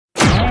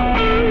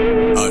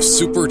a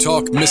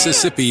SuperTalk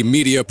Mississippi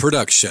media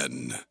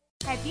production.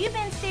 Have you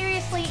been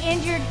seriously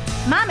injured?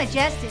 Mama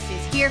Justice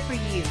is here for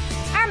you.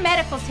 Our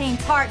medical team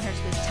partners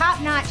with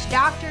top-notch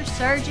doctors,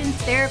 surgeons,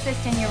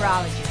 therapists, and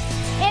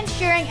urologists,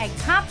 ensuring a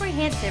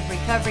comprehensive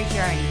recovery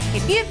journey.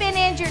 If you've been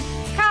injured,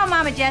 call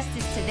Mama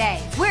Justice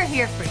today. We're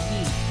here for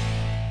you.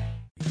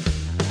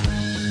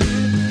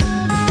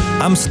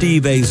 I'm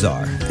Steve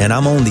Azar, and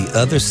I'm on the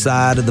other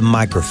side of the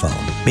microphone,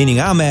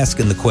 meaning I'm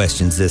asking the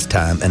questions this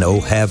time, and oh,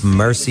 have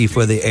mercy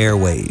for the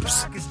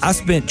airwaves. I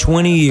spent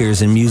 20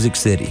 years in Music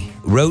City,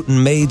 wrote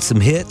and made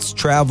some hits,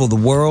 traveled the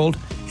world,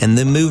 and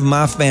then moved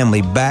my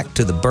family back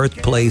to the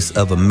birthplace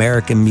of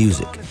American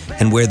music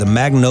and where the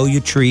magnolia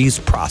trees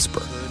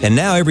prosper. And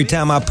now every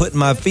time I put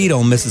my feet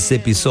on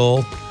Mississippi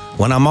soil,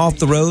 when I'm off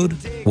the road,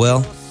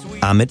 well,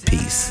 I'm at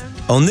peace.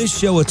 On this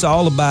show, it's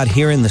all about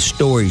hearing the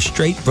stories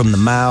straight from the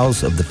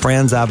mouths of the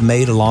friends I've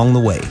made along the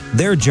way,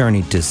 their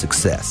journey to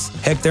success.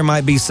 Heck, there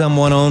might be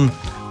someone on,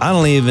 I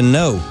don't even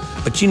know,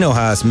 but you know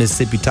how us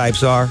Mississippi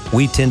types are.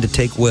 We tend to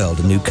take well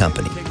to new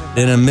company.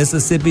 In a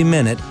Mississippi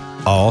Minute,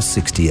 all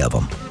 60 of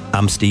them.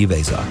 I'm Steve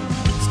Azar.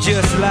 It's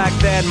just like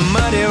that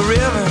muddy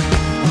river,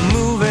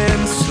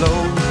 moving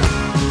slow.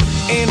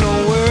 Ain't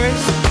no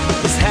worries,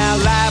 it's how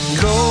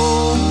life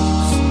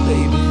goes,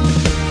 baby.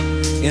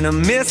 In a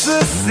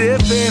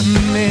Mississippi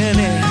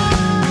Minute.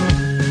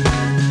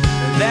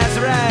 That's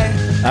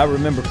right. I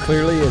remember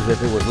clearly as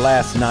if it was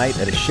last night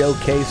at a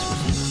showcase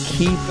for some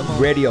key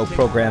radio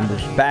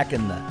programmers back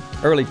in the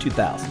early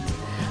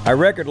 2000s. Our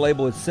record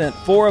label had sent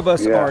 4 of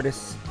us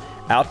artists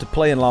out to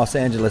play in Los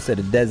Angeles at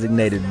a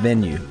designated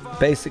venue,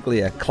 basically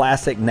a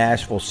classic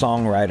Nashville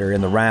songwriter in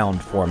the round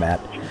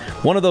format.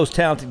 One of those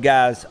talented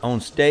guys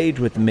on stage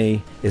with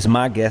me is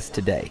my guest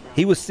today.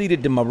 He was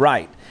seated to my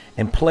right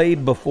and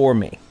played before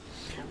me.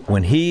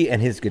 When he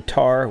and his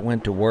guitar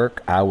went to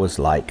work, I was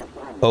like,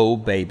 oh,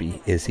 baby,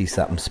 is he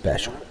something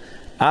special.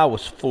 I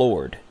was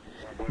floored.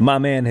 My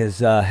man has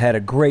had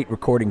a great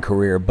recording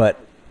career, but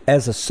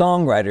as a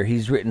songwriter,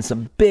 he's written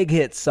some big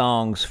hit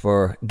songs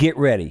for, get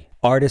ready,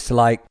 artists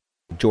like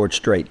George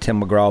Strait,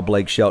 Tim McGraw,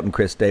 Blake Shelton,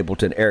 Chris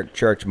Stapleton, Eric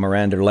Church,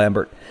 Miranda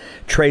Lambert,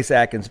 Trace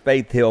Atkins,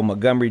 Faith Hill,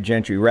 Montgomery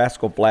Gentry,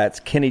 Rascal Flatts,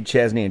 Kenny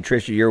Chesney and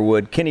Trisha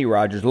Yearwood, Kenny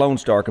Rogers, Lone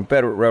Star,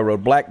 Confederate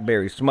Railroad,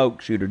 Blackberry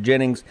Smoke, Shooter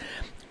Jennings,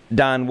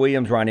 Don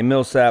Williams, Ronnie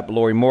Millsap,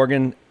 Lori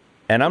Morgan,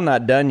 and I'm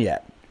not done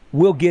yet.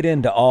 We'll get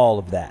into all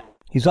of that.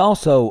 He's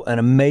also an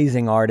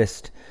amazing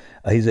artist.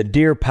 He's a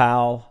dear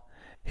pal.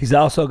 He's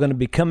also going to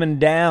be coming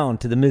down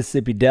to the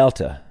Mississippi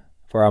Delta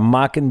for our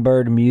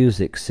Mockingbird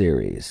Music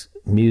series,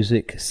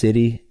 Music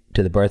City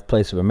to the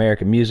birthplace of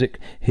American music.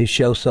 His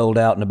show sold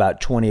out in about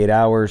 28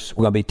 hours.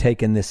 We're going to be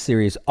taking this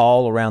series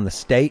all around the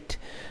state.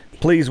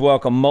 Please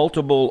welcome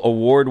multiple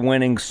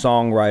award-winning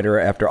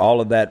songwriter after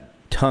all of that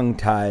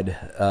tongue-tied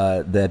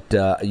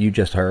that you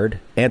just heard,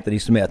 Anthony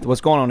Smith.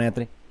 What's going on,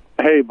 Anthony?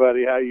 Hey,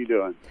 buddy. How you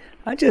doing?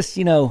 I just,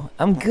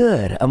 I'm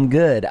good.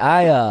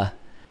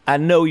 I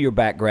know your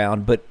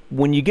background, but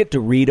when you get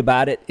to read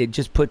about it, it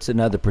just puts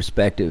another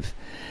perspective.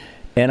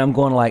 And I'm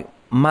going like,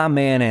 my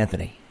man,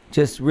 Anthony,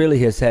 just really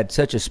has had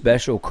such a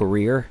special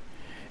career.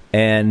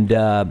 And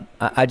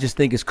I just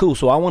think it's cool.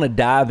 So I want to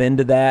dive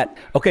into that.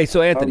 Okay,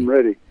 so Anthony. I'm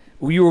ready.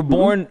 You were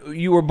born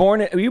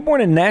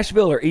in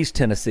Nashville or East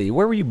Tennessee?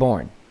 Where were you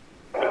born?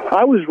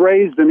 I was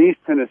raised in East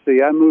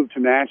Tennessee. I moved to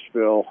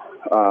Nashville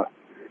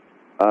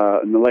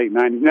in the late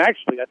 90s. And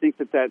actually, I think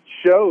that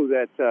show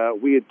that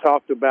you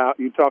talked about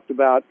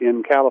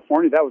in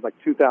California, that was like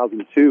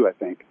 2002, I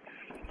think.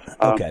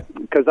 Okay.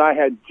 Because I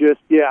had just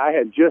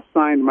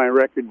signed my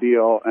record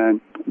deal, and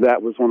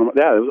that was one of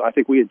my, I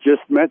think we had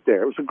just met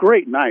there. It was a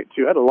great night,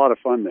 too. I had a lot of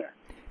fun there.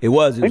 It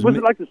was. Was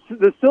it like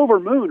the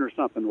Silver Moon or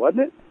something,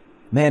 wasn't it?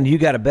 Man, you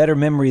got a better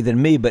memory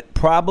than me, but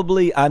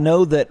probably I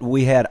know that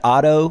we had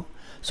Otto.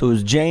 So it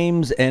was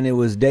James and it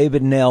was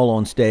David Nell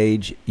on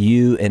stage,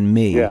 you and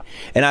me. Yeah.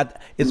 And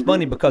it's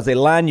funny because they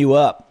line you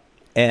up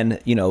and,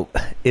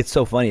 it's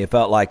so funny. It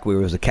felt like we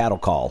was a cattle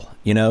call,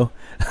 Yeah.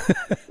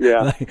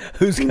 Like,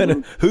 who's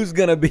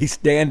gonna be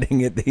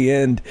standing at the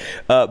end?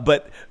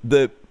 But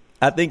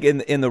I think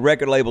in the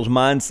record label's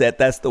mindset,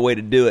 that's the way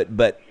to do it.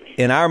 But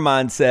in our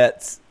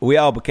mindsets, we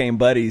all became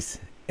buddies.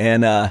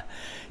 And,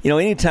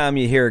 anytime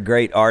you hear a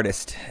great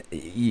artist,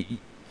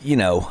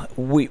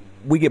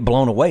 we get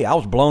blown away. I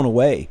was blown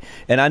away.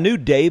 And I knew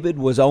David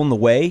was on the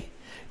way.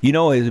 He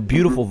has a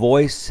beautiful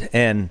voice.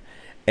 And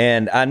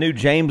I knew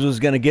James was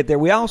going to get there.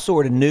 We all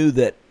sort of knew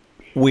that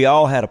we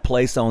all had a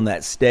place on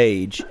that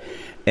stage.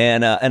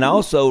 And I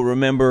also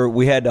remember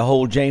we had to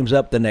hold James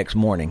up the next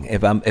morning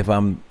if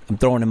I'm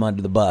throwing him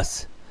under the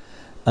bus.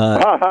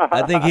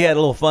 I think he had a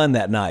little fun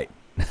that night.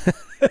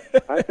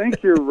 I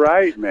think you're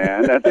right,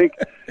 man. I think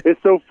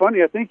it's so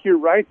funny. I think you're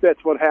right.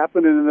 That's what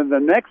happened. And then the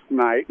next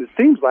night, it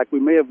seems like we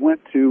may have went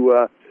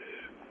to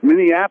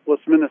Minneapolis,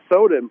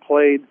 Minnesota, and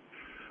played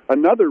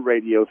another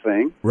radio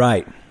thing.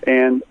 Right.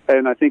 And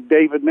I think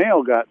David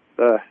Nail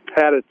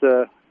had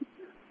to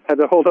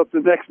hold up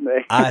the next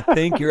day. I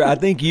think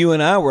you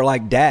and I were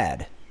like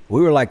Dad. We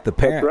were like the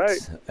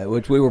parents, right.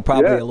 Which we were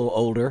probably a little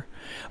older.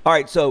 All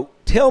right, so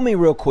tell me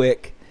real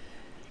quick.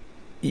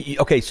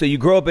 Okay, so you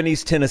grow up in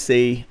East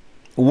Tennessee.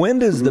 When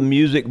does the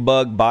music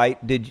bug bite?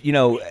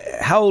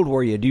 How old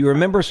were you? Do you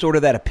remember sort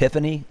of that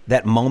epiphany,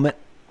 that moment?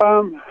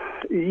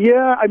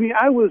 Yeah, I mean,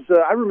 I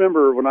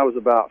remember when I was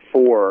about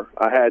 4,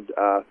 I had,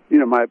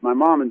 my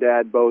mom and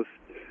dad both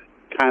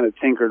kind of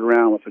tinkered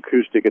around with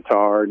acoustic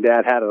guitar.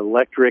 Dad had an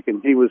electric,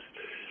 and he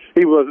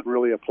wasn't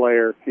really a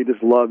player. He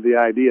just loved the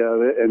idea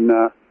of it. And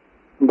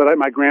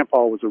my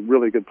grandpa was a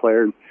really good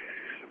player.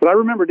 But I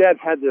remember Dad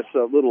had this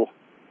little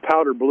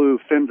powder blue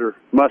Fender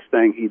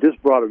Mustang. He just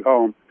brought it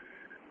home,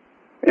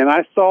 and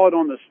I saw it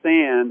on the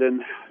stand,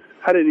 and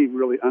I didn't even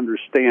really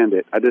understand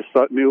it. I just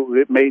knew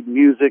it made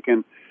music,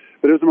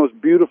 but it was the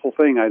most beautiful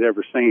thing I'd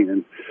ever seen,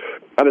 and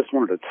I just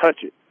wanted to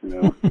touch it,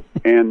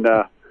 and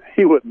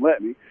he wouldn't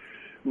let me.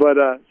 But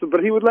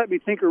he would let me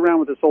tinker around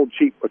with this old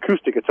cheap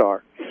acoustic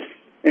guitar.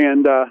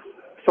 And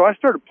so I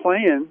started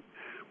playing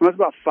when I was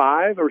about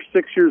 5 or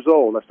 6 years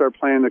old. I started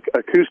playing the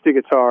acoustic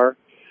guitar,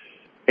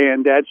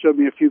 and Dad showed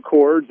me a few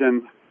chords,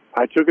 and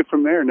I took it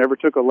from there. Never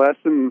took a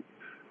lesson,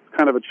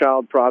 kind of a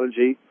child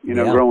prodigy,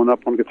 growing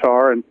up on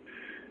guitar. And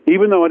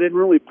even though I didn't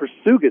really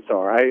pursue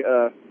guitar,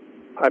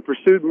 I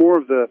pursued more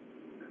of the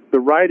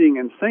writing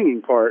and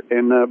singing part.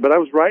 But I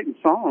was writing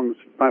songs,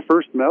 my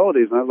first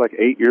melodies, when I was like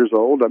 8 years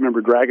old. I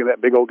remember dragging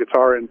that big old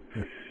guitar and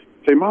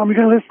say, "Mom, you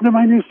got to listen to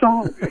my new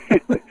song."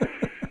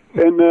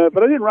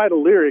 But I didn't write a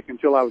lyric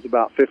until I was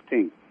about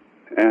 15.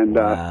 And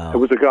wow. It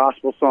was a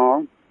gospel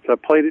song. So I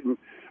played it and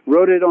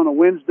wrote it on a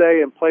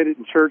Wednesday and played it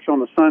in church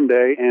on a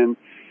Sunday. And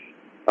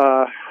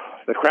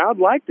the crowd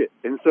liked it.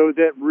 And so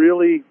that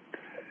really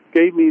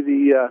gave me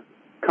the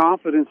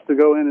confidence to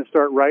go in and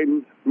start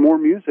writing more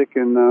music.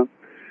 And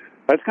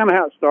that's kind of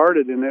how it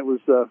started. And it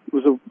was a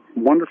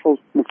wonderful,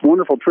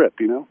 wonderful trip,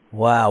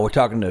 Wow. We're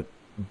talking to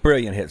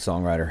brilliant hit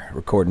songwriter,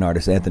 recording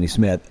artist Anthony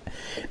Smith.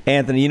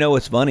 Anthony,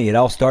 what's funny? It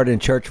all started in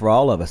church for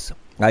all of us.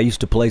 I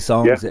used to play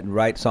songs and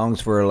write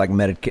songs for like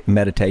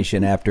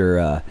meditation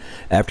after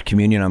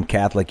communion. I'm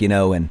Catholic,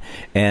 and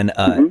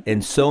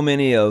so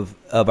many of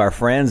our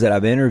friends that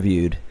I've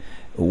interviewed,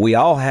 we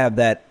all have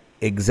that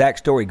exact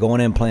story,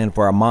 going in playing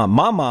for our mom.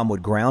 My mom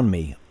would ground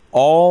me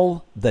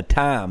all the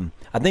time.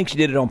 I think she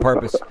did it on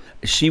purpose.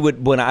 She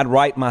would, when I'd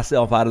write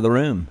myself out of the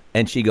room,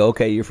 and she'd go,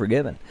 "Okay, you're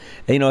forgiven."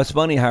 And, it's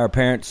funny how our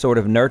parents sort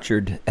of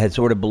had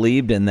sort of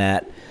believed in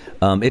that.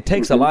 It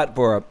takes a lot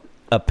for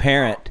a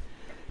parent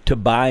to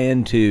buy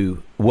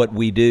into what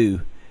we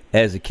do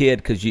as a kid,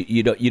 because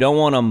you don't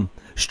want them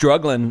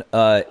struggling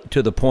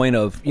to the point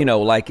of,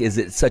 is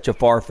it such a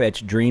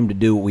far-fetched dream to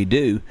do what we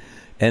do?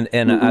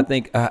 And I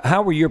think,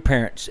 how were your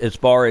parents as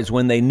far as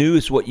when they knew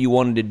it's what you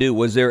wanted to do?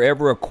 Was there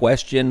ever a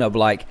question of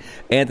like,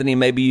 "Anthony,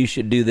 maybe you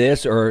should do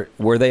this," or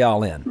were they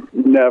all in?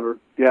 Never.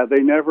 Yeah,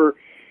 they never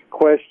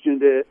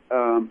questioned it.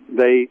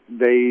 They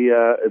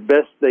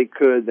best they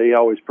could, they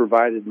always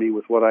provided me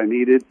with what I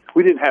needed.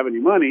 We didn't have any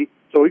money,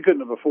 so we couldn't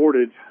have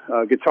afforded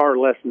guitar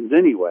lessons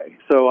anyway.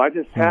 So I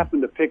just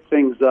happened to pick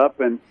things up,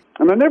 and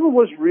I never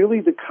was really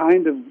the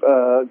kind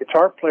of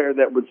guitar player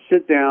that would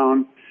sit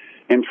down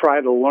and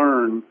try to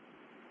learn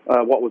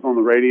what was on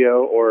the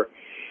radio, or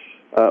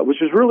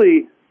which is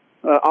really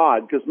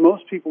odd, because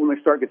most people, when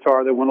they start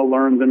guitar, they want to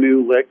learn the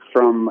new lick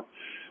from,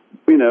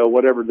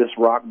 whatever this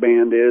rock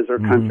band is or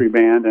country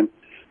band, and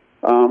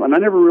I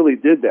never really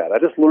did that. I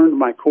just learned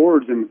my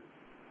chords and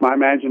my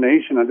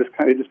imagination. I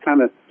just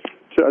kind of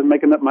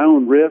making up my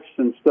own riffs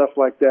and stuff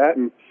like that.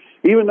 And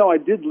even though I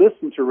did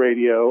listen to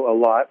radio a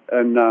lot,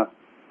 and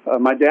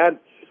my dad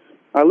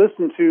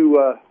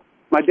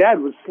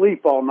would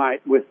sleep all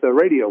night with the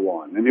radio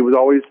on, and it was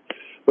always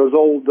those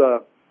old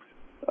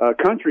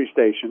country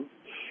stations.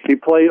 He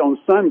played on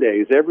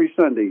Sundays. Every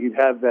Sunday he'd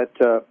have that,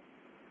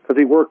 because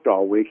he worked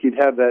all week, he'd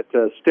have that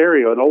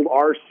stereo. An old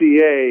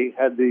RCA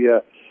had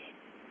the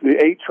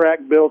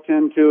 8-track built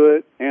into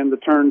it and the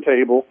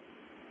turntable,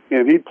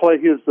 and he'd play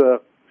his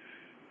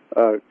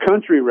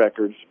country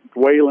records,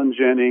 Waylon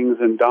Jennings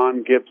and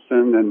Don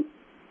Gibson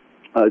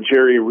and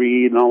Jerry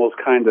Reed and all those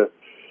kind of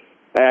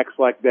acts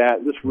like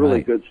that. Just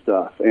really good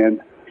stuff.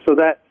 And so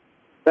that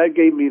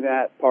gave me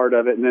that part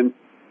of it. And then,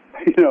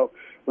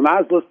 when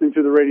I was listening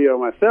to the radio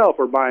myself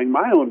or buying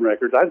my own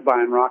records, I was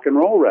buying rock and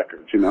roll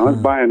records. I was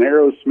buying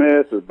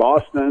Aerosmith or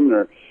Boston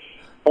or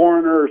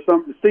Foreigner or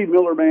something, Steve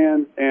Miller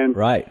Band, and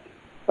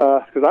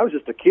because I was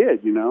just a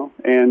kid,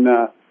 and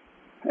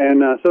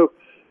so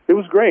it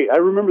was great. I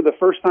remember the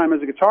first time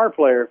as a guitar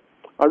player.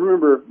 I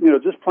remember,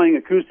 just playing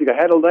acoustic. I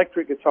had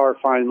electric guitar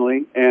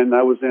finally, and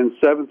I was in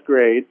 7th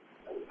grade.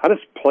 I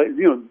just played,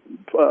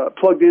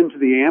 plugged into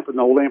the amp, an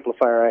old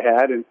amplifier I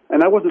had,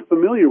 and I wasn't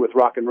familiar with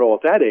rock and roll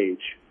at that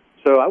age.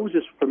 So I was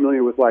just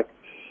familiar with like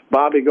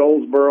Bobby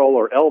Goldsboro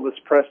or Elvis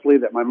Presley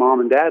that my mom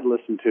and dad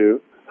listened to.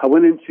 I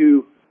went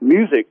into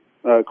music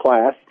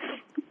class,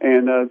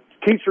 and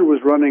teacher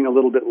was running a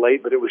little bit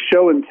late, but it was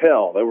show and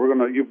tell. They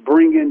were you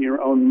bring in your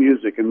own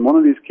music, and one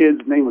of these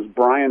kids' name was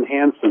Brian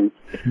Hansen.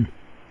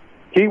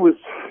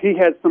 He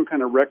had some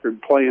kind of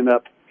record playing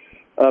up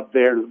up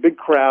there, and a big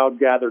crowd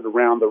gathered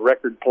around the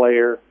record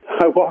player.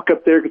 I walk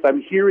up there because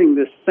I'm hearing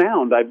this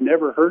sound I've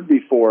never heard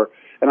before,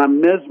 and I'm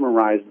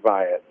mesmerized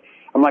by it.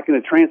 I'm like in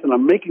a trance, and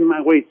I'm making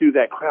my way through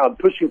that crowd,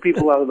 pushing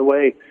people out of the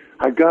way.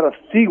 I've got to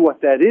see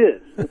what that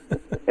is.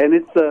 And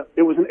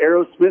it was an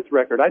Aerosmith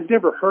record. I'd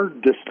never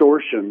heard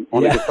distortion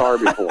on a guitar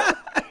before.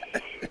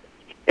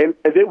 And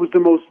it was the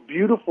most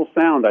beautiful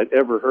sound I'd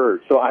ever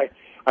heard. So I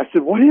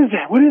said, "What is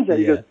that? What is that?"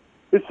 He goes,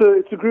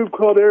 "It's a group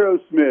called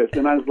Aerosmith."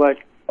 And I was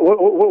like,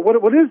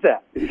 "What is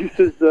that?" And he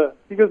says,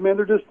 "Man,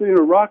 they're just a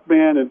rock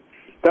band." And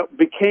that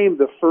became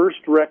the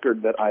first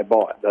record that I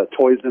bought,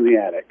 Toys in the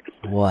Attic.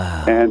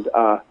 Wow. And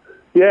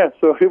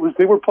so he was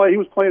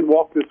playing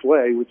Walk This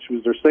Way, which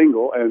was their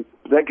single, and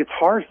that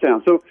guitar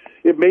sound. So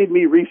it made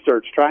me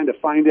research, trying to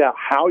find out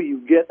how you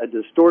get a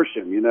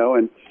distortion,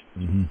 and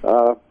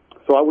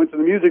so I went to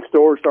the music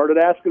store, started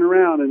asking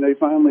around, and they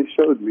finally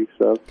showed me.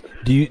 So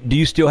do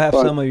you still have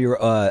some of your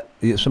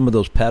some of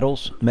those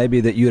pedals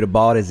maybe that you had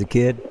bought as a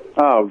kid?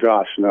 Oh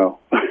gosh, no.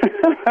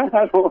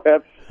 I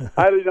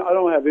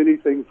don't have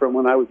anything from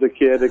when I was a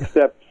kid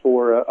except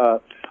for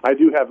I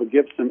do have a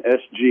Gibson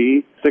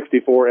SG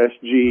 64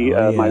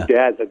 SG. My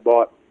dad had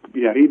bought.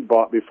 He'd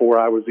bought before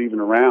I was even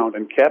around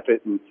and kept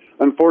it. And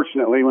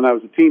unfortunately, when I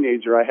was a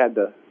teenager, I had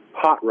to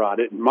hot rod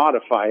it and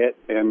modify it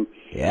and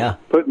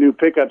put new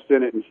pickups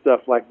in it and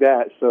stuff like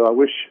that. So I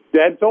wish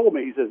Dad told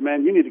me. He says,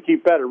 "Man, you need to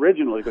keep that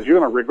originally because you're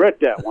going to regret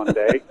that one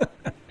day."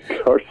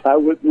 Of course, I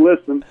wouldn't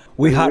listen.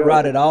 We hot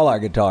rodded all our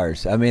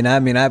guitars. I mean,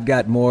 I've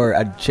got more.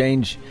 I'd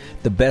change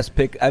the best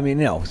pick. I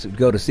mean,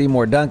 go to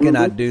Seymour Duncan.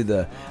 I'd do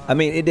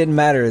it didn't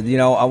matter.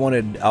 I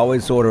wanted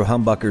always sort of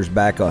humbuckers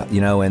back,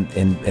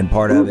 and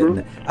part of it.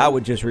 And I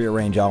would just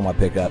rearrange all my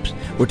pickups.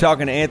 We're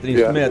talking to Anthony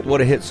Smith. What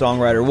a hit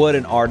songwriter. What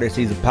an artist.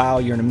 He's a pal.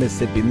 You're in a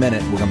Mississippi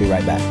Minute. We're going to be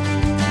right back.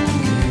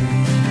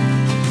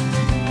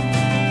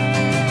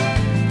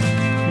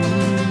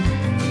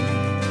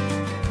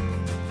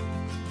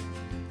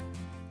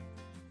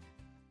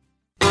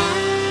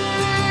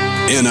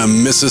 In a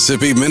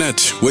Mississippi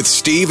Minute with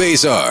Steve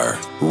Azar,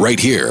 right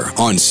here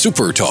on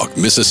Super Talk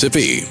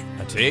Mississippi.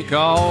 I take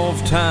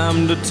off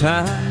time to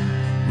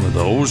time with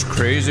those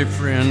crazy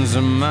friends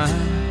of mine.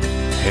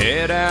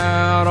 Head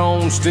out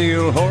on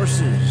steel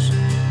horses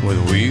with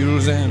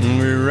wheels and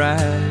we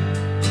ride.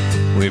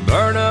 We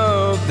burn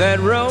up that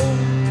road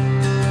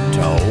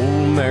to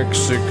old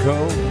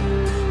Mexico,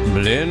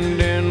 blend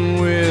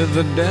in with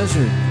the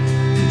desert,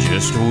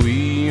 just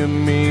we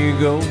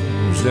amigos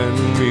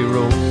and we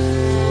roll.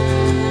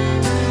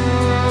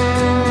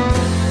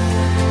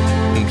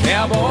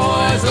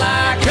 Cowboys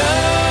like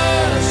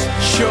us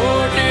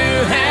sure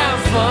do have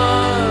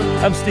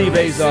fun. I'm Steve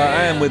Azar.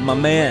 I am with my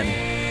man,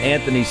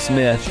 Anthony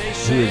Smith,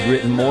 who has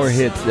written more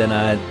hits than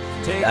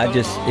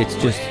it's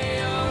just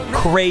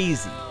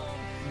crazy.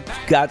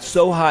 Got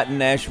so hot in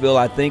Nashville,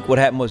 I think what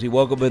happened was he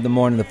woke up in the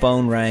morning, the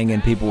phone rang,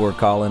 and people were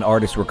calling,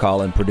 artists were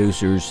calling,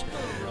 producers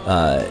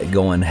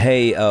going,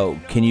 "Hey,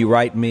 can you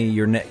write me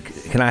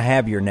can I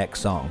have your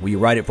next song? Will you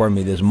write it for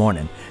me this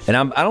morning?" And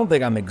I don't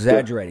think I'm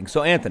exaggerating.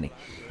 So, Anthony,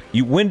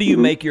 when do you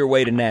make your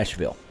way to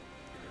Nashville?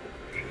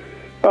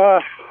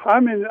 I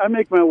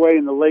make my way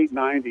in the late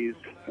 '90s,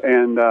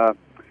 and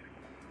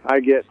I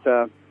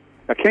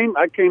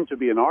came to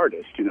be an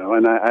artist, and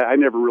I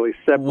never really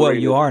separated. Well,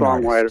 you are an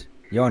songwriter. Artist.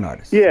 You're an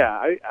artist.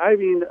 Yeah,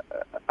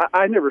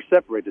 I never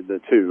separated the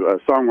two,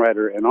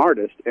 songwriter and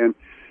artist,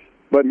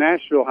 but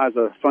Nashville has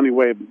a funny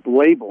way of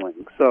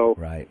labeling. So,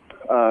 right.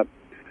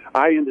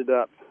 I ended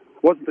up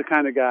wasn't the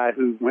kind of guy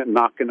who went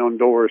knocking on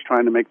doors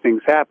trying to make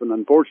things happen,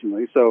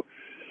 unfortunately. So.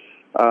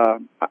 A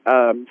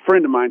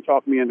friend of mine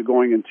talked me into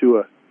going into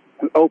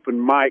an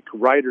open mic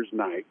writer's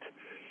night,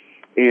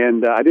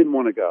 and I didn't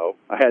want to go.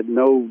 I had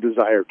no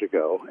desire to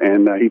go,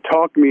 and he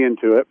talked me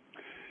into it.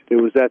 It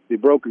was at the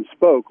Broken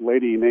Spoke. A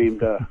lady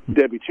named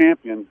Debbie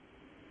Champion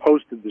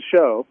hosted the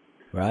show.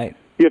 Right.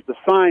 You have to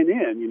sign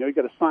in. You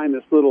got to sign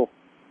this little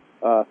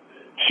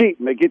sheet,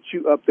 and they get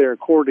you up there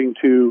according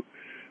to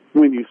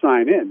when you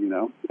sign in.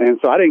 And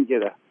so I didn't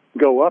get to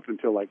go up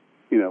until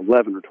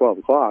 11 or 12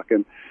 o'clock,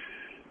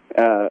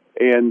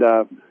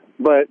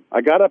 but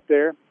I got up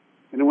there,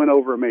 and it went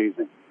over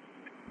amazing.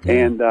 Yeah.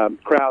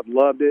 And crowd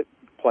loved it,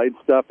 played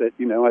stuff that,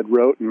 I'd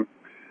wrote, and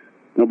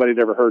nobody had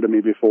ever heard of me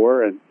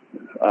before. And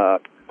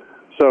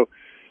so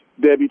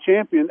Debbie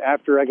Champion,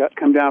 after I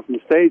come down from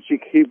the stage,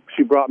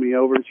 she brought me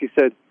over, and she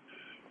said,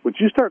 "Would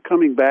you start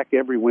coming back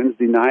every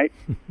Wednesday night?"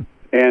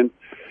 And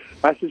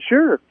I said,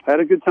 "Sure." I had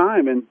a good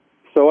time. And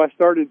so I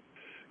started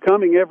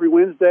coming every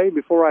Wednesday.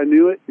 Before I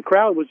knew it, the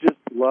crowd was just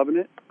loving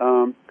it.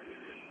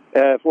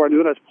 Before I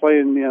knew it, I was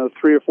playing,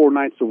 3 or 4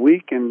 nights a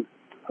week, and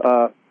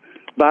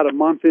about a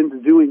month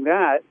into doing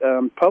that,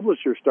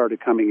 publishers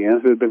started coming in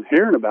who had been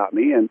hearing about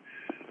me, and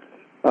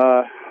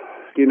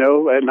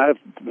and I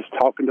was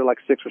talking to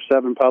 6 or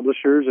 7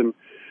 publishers, and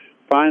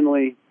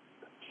finally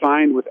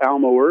signed with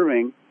Almo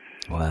Irving.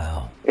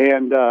 Wow!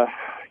 And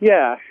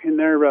and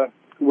they're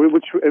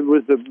which it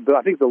was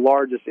I think the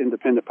largest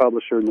independent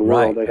publisher in the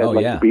world. Right. They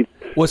had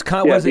Was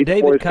it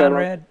David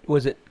Conrad?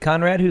 Was it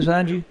Conrad who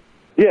signed you?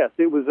 Yes,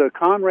 it was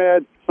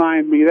Conrad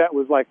signed me. That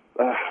was like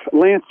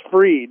Lance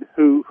Freed,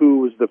 who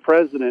was the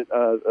president,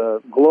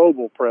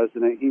 global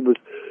president. He was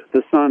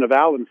the son of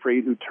Alan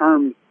Freed, who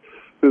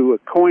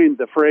coined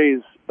the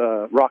phrase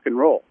rock and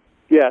roll.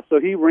 Yeah, so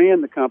he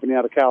ran the company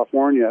out of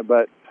California.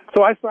 But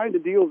so I signed a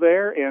deal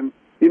there, and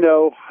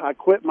I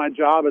quit my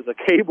job as a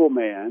cable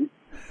man,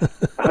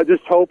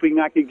 just hoping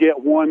I could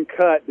get one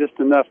cut, just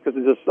enough, because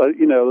it's just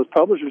those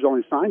publishers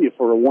only sign you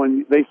for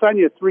they sign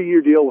you a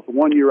 3-year deal with a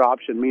 1-year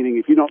option, meaning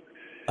if you don't.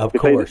 Of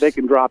course. They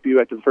can drop you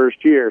after the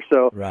first year.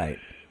 So, right.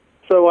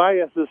 So I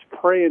was just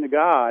praying to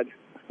God,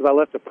 because I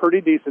left a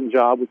pretty decent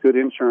job with good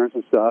insurance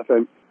and stuff,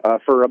 and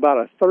for about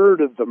a third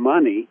of the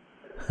money,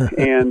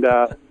 and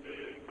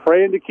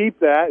praying to keep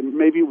that, and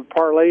maybe it would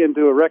parlay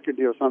into a record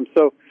deal or something.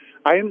 So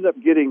I ended up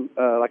getting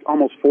like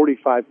almost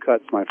 45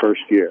 cuts my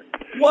first year.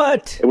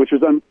 What? Which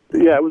was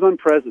it was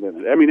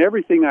unprecedented. I mean,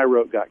 everything I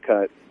wrote got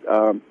cut,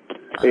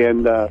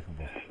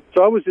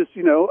 so I was just,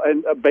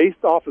 and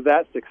based off of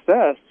that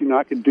success,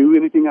 I could do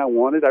anything I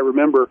wanted. I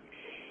remember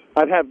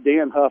I'd have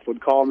Dan Huff would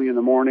call me in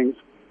the mornings,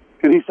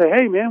 and he'd say,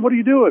 "Hey, man, what are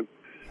you doing?"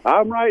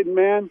 "I'm writing,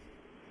 man."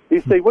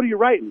 He'd say, "What are you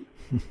writing?"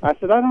 I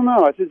said, "I don't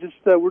know." I said,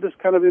 we're just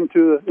kind of in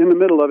the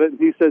middle of it. And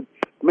he said,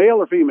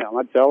 "Male or female?"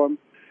 I'd tell him.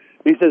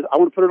 He says, "I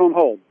want to put it on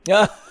hold."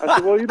 I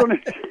said, "Well, you don't."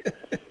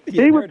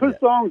 He would put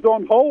songs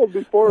on hold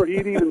before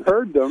he'd even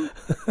heard them,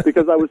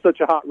 because I was such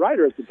a hot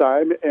writer at the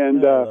time,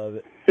 and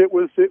it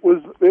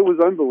was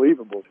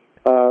unbelievable.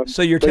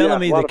 So you're telling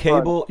me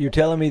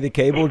the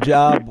cable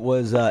job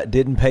was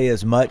didn't pay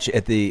as much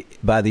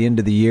by the end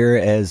of the year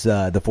as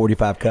the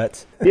 45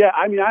 cuts? Yeah,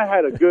 I mean, I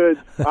had a good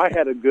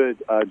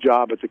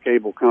job at the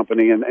cable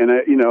company, and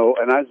I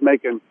was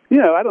making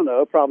I don't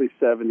know, probably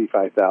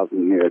 $75,000 a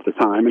year at the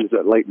time. It was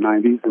the late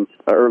 '90s and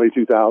early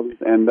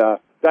 2000s, and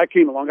that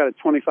came along. Got a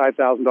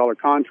 $25,000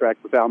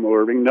 contract with Almo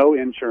Irving, no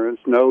insurance,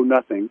 no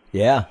nothing.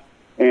 Yeah,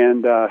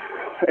 and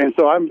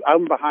so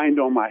I'm behind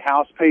on my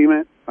house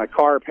payment, my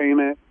car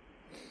payment.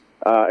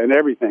 And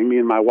everything, me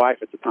and my wife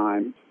at the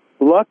time.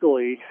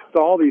 Luckily, with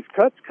all these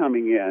cuts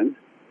coming in,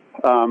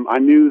 I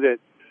knew that,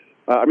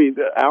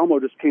 Almo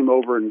just came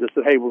over and just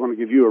said, "Hey, we're going to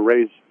give you a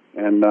raise."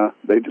 And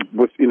they,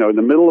 in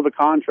the middle of a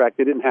contract,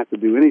 they didn't have to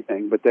do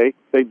anything, but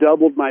they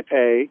doubled my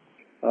pay.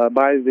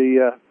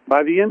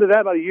 By the end of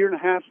that, about a year and a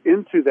half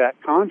into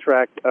that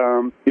contract,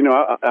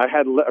 I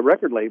had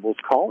record labels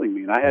calling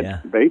me, and I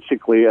had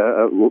basically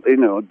a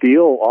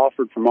deal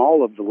offered from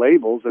all of the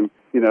labels, and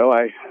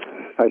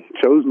I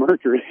chose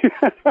Mercury.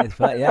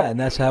 And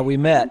that's how we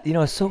met.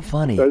 It's so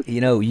funny.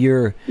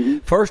 You're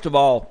first of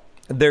all,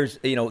 there's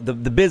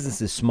the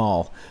business is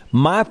small.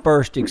 My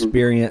first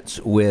experience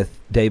with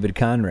David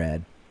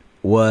Conrad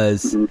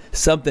was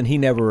something he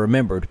never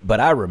remembered, but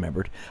I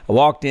remembered. I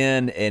walked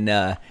in,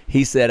 and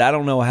he said, "I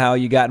don't know how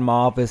you got in my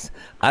office.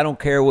 I don't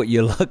care what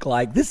you look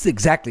like." This is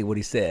exactly what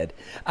he said.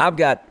 "I've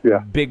got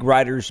big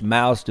writers'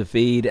 mouths to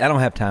feed. I don't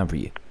have time for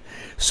you."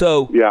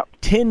 So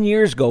 10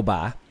 years go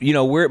by.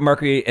 We're at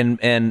Mercury,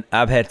 and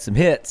I've had some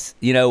hits,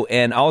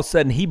 and all of a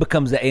sudden he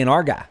becomes the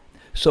A&R guy.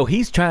 So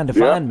he's trying to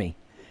find me,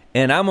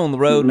 and I'm on the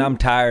road, and I'm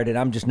tired, and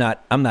I'm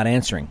not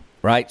answering,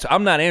 right? So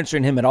I'm not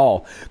answering him at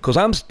all, because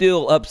I'm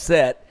still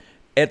upset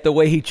at the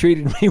way he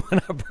treated me when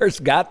I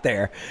first got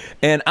there.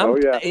 And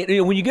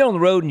when you get on the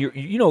road, and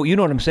you know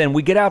what I'm saying,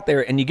 we get out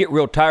there and you get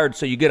real tired,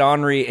 so you get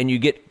ornery and you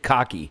get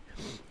cocky.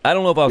 I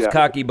don't know if I was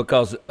cocky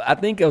because I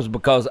think it was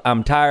because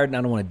I'm tired and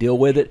I don't want to deal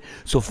with it.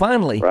 So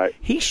finally,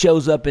 he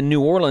shows up in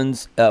New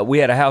Orleans. We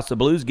had a House of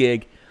Blues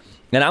gig,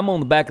 and I'm on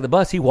the back of the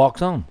bus. He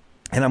walks on,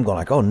 and I'm going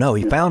like, "Oh no,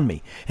 he found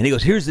me." And he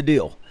goes, "Here's the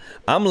deal.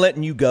 I'm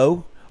letting you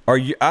go, or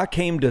I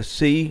came to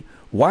see,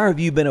 why have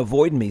you been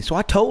avoiding me?" So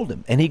I told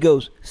him, and he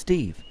goes,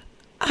 "Steve,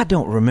 I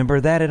don't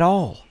remember that at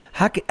all.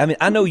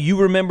 I know you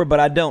remember, but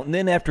I don't." And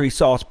then after he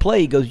saw us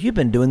play, he goes, "You've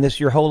been doing this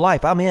your whole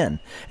life. I'm in."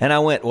 And I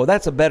went, "Well,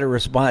 that's a better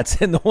response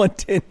than the one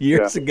 10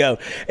 years ago."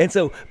 And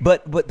so,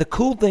 but the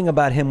cool thing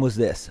about him was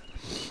this.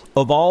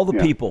 Of all the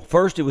people,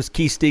 first it was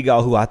Keith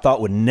Stegall, who I thought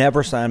would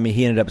never sign me.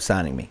 He ended up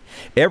signing me.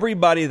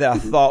 Everybody that I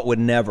thought would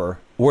never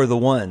were the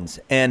ones.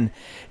 And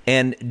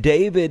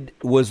David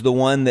was the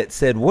one that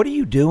said, "What are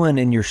you doing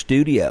in your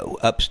studio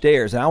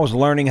upstairs?" And I was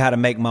learning how to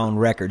make my own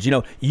records.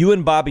 You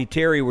and Bobby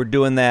Terry were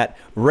doing that.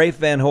 Rafe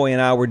Van Hoy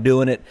and I were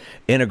doing it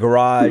in a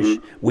garage.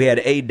 We had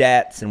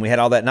ADATs and we had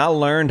all that. And I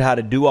learned how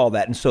to do all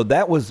that. And so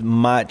that was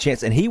my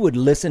chance. And he would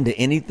listen to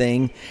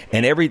anything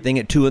and everything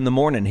at 2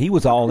 a.m. He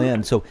was all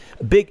in. So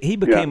he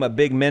became a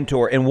big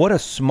mentor. And what a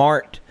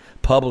smart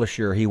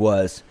publisher he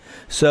was.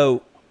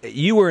 So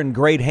you were in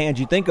great hands.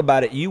 You think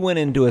about it, you went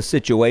into a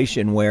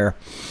situation where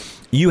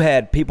you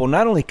had people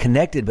not only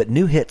connected but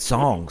new hit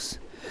songs,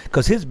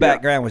 because his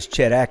background was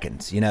Chet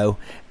Atkins,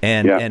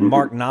 and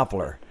Mark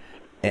Knopfler.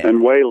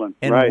 And Waylon.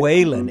 And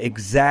Waylon,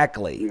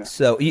 exactly. Yeah.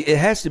 So it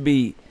has to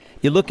be,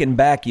 you're looking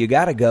back, you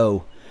got to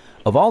go,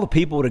 of all the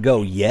people to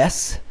go,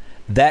 yes,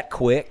 that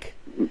quick.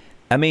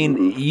 I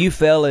mean, you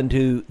fell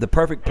into the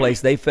perfect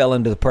place. They fell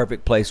into the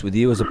perfect place with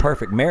you. It was a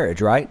perfect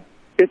marriage, right?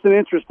 It's an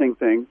interesting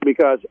thing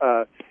because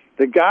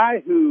the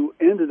guy who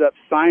ended up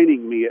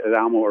signing me at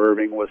Almo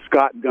Irving was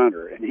Scott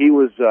Gunner, and he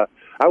was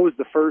I was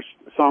the first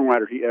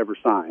songwriter he ever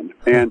signed,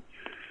 and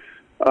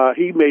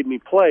he made me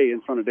play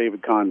in front of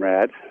David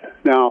Conrad.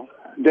 Now,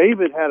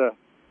 David had a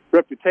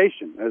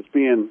reputation as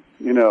being,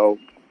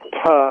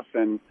 tough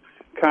and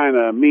kind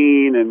of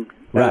mean, and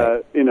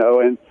right.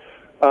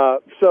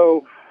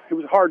 So it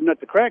was a hard nut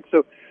to crack.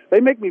 So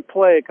they make me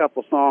play a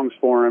couple songs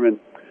for him, and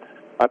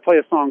I play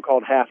a song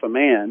called "Half a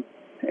Man,"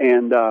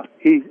 and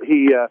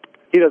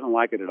he doesn't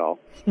like it at all,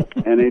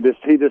 and he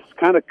just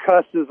kind of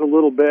cusses a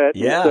little bit.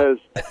 Yeah. And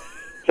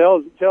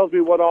tells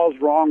me what all's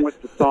wrong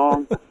with the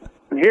song.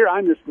 And here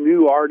I'm this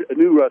new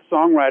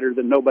songwriter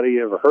that nobody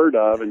ever heard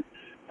of, and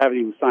haven't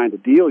even signed a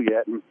deal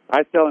yet. And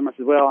I tell him, I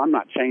said, "Well, I'm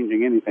not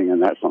changing anything in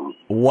that song."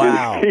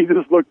 Wow. And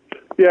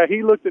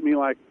he looked at me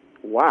like,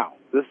 "Wow,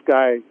 this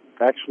guy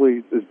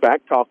actually is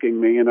back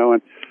talking me," and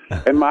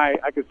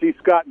I could see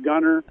Scott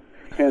Gunner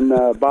and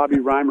Bobby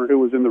Reimer, who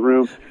was in the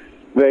room.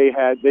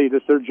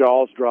 Their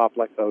jaws dropped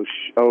like,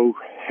 oh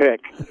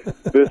heck,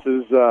 this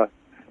is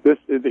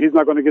he's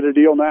not going to get a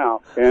deal now.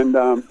 And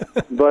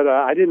but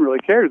I didn't really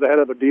care because I had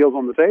other deals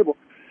on the table.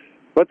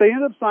 But they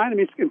ended up signing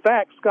me. In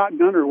fact, Scott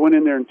Gunner went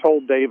in there and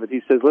told David,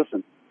 he says,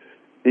 "Listen,"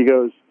 he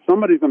goes,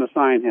 "somebody's going to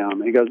sign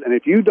him." He goes, "And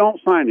if you don't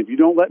sign him, if you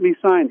don't let me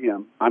sign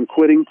him, I'm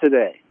quitting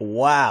today."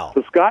 Wow.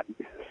 So Scott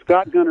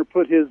Gunner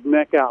put his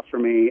neck out for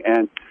me,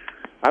 and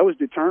I was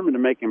determined to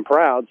make him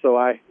proud. So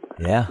I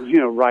was,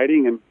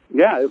 writing, and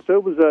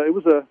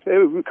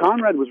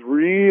Conrad was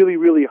really,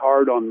 really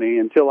hard on me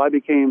until I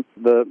became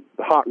the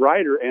hot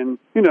writer, and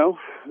then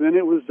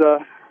it was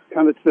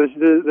kind of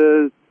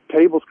the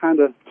tables kind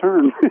of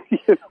turned.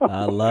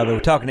 I love it. We're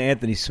talking to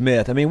Anthony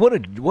Smith. I mean, what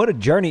a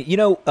journey.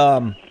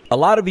 A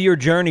lot of your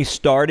journey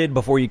started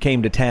before you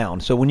came to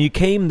town. So when you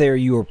came there,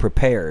 you were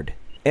prepared.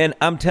 And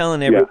I'm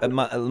telling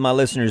my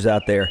listeners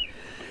out there,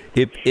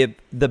 if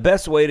the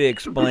best way to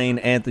explain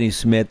Anthony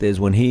Smith is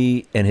when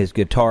he and his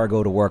guitar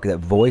go to work, that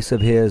voice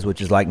of his, which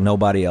is like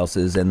nobody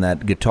else's, and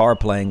that guitar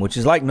playing, which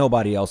is like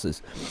nobody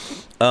else's.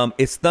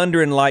 It's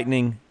thunder and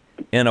lightning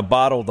in a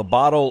bottle. The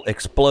bottle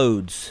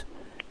explodes,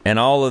 and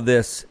all of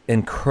this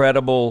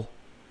incredible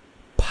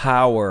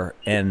power,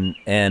 and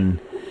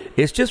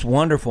it's just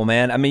wonderful,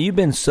 man. I mean, you've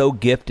been so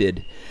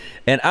gifted,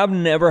 and I've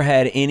never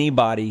had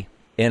anybody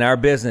in our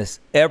business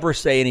ever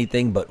say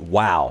anything but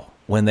wow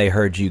when they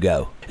heard you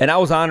go. And I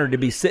was honored to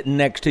be sitting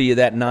next to you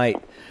that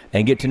night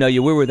and get to know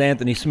you. We're with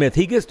Anthony Smith.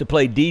 He gets to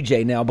play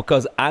DJ now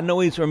because I know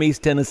he's from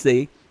East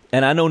Tennessee,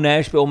 and I know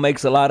Nashville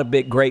makes a lot of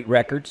big, great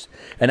records,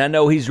 and I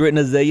know he's written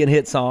a zillion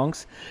hit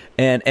songs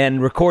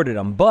and recorded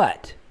them.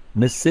 But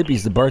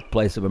Mississippi's the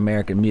birthplace of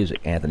American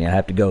music, Anthony. I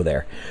have to go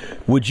there.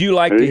 Would you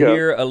like to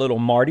hear a little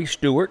Marty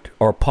Stewart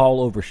or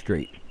Paul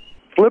Overstreet?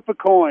 Flip a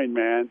coin,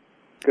 man,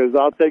 because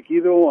I'll take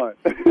either one.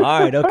 All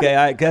right, okay.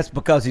 I guess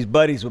because he's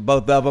buddies with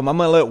both of them. I'm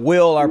going to let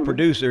Will, our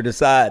producer,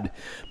 decide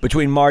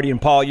between Marty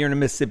and Paul. You're in a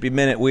Mississippi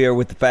Minute. We are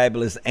with the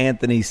fabulous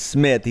Anthony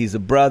Smith. He's a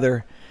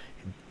brother,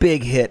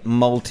 big hit,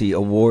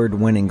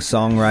 multi-award-winning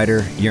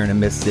songwriter. You're in a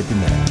Mississippi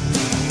Minute.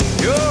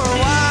 You're a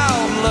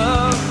wild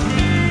love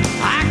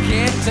I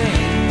can't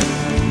tame.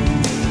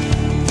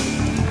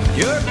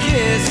 Your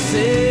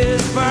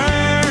kisses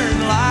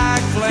burn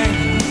like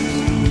flames.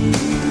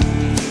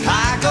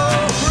 I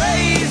go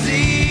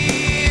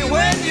crazy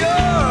when you're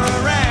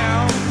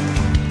around.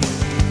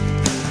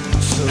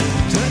 So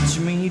touch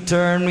me,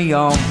 turn me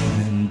on,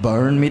 and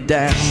burn me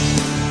down.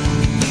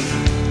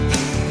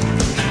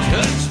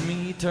 Touch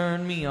me,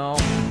 turn me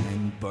on,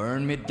 and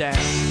burn me down.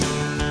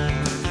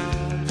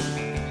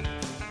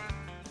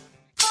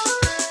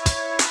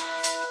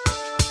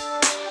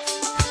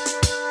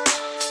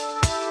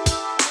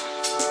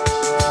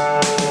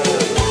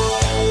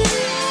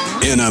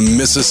 In a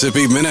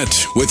Mississippi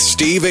Minute with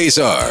Steve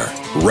Azar,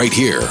 right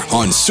here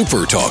on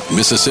Super Talk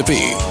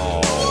Mississippi.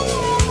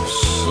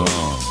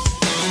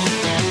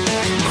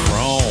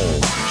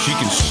 Chrome, she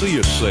can see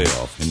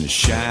herself in the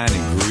shiny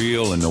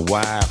grille and the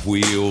white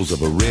wheels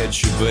of a red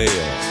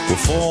Chevelle. We're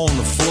four on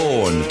the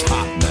floor and the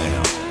top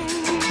down.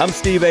 I'm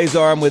Steve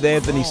Azar. I'm with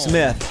Anthony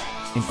Smith.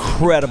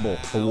 Incredible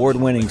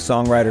award-winning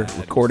songwriter,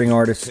 recording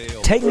artist.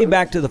 Take me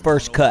back to the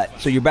first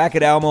cut. So you're back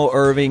at Almo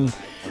Irving.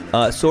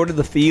 Sort of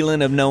the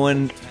feeling of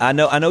knowing, I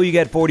know you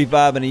got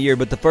 45 in a year,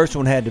 but the first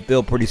one had to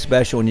feel pretty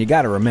special, and you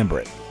got to remember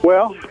it.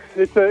 Well,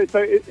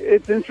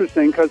 it's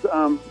interesting because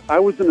I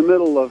was in the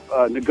middle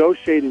of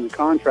negotiating the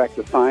contract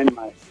to sign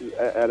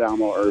at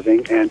Almo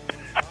Irving, and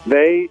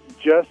they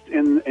just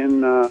in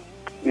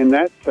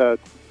that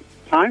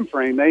time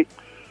frame they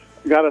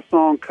got a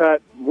song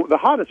cut. The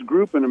hottest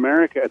group in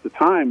America at the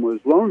time was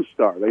Lone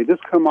Star. They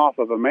just come off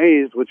of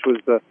Amazed, which was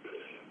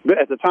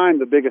at the time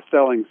the biggest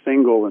selling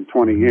single in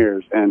 20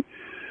 years, and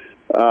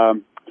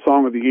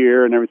song of the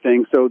year and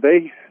everything. So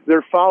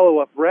their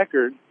follow-up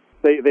record,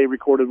 they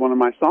recorded one of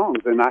my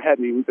songs, and I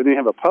didn't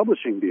have a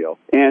publishing deal.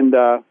 And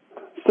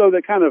so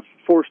they kind of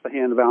forced the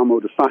hand of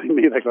Almo to sign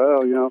me. Like,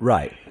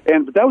 Right.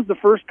 But that was the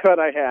first cut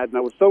I had, and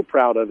I was so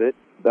proud of it.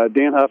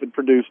 Dan Huff had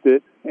produced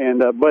it,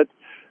 and but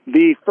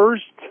the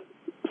first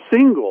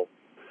single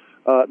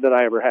that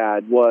I ever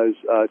had was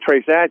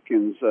Trace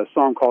Adkins'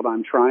 song called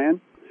 "I'm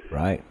Trying."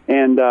 Right.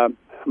 And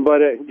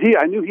but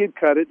I knew he had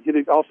cut it. He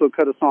had also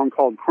cut a song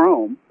called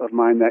 "Chrome" of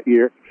mine that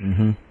year.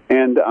 Mm-hmm.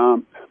 And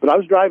but I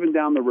was driving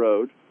down the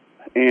road,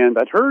 and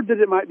I'd heard that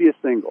it might be a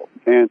single.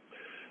 And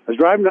I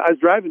was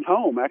driving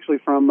home actually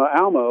from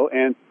Almo,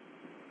 and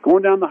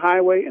going down the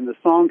highway, and the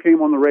song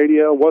came on the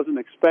radio. Wasn't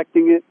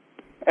expecting it,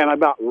 and I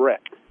about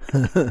wrecked.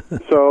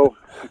 So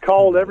I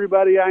called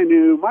everybody I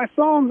knew. My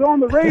song's on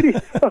the radio.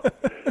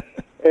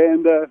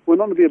 And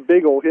went on to be a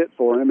big old hit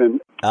for him.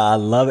 And I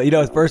love it. You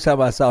know, the first time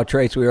I saw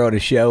Trace, we were on a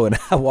show, and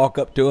I walk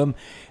up to him,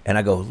 and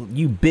I go,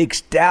 "You big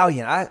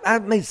stallion." I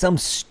made some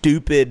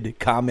stupid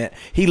comment.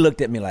 He looked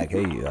at me like,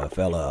 "Hey,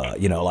 fella,"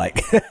 you know,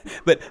 like.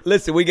 But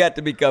listen, we got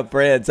to become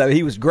friends. I mean,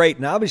 he was great.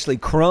 And obviously,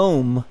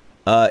 Chrome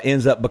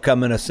ends up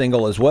becoming a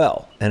single as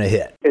well and a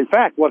hit. In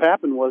fact, what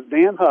happened was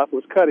Dan Huff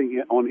was cutting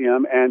it on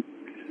him, and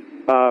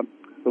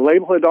the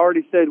label had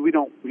already said, we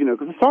don't, you know,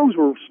 because the songs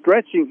were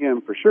stretching him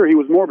for sure. He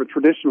was more of a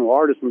traditional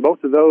artist, and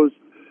both of those,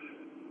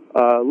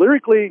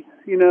 lyrically,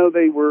 you know,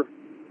 they were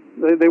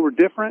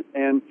different,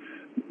 and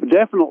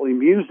definitely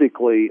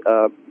musically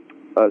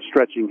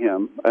stretching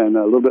him and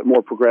a little bit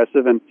more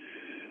progressive. And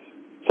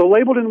so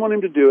label didn't want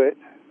him to do it,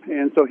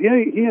 and so he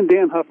and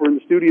Dan Huff were in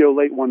the studio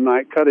late one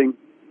night cutting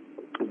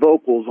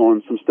vocals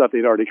on some stuff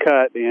they'd already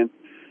cut, and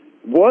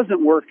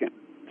wasn't working.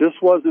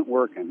 Just wasn't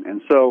working.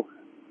 And so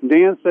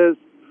Dan says,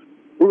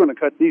 "We're going to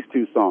cut these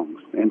two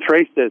songs." And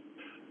Trace said,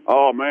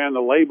 "Oh man,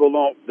 the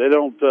label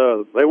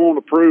they won't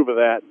approve of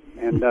that."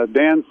 And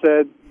Dan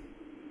said,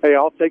 "Hey,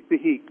 I'll take the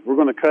heat. We're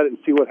going to cut it and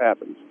see what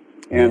happens."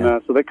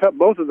 And so they cut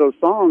both of those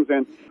songs,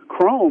 and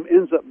Chrome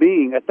ends up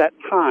being, at that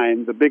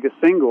time, the biggest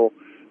single,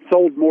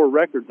 sold more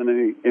records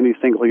than any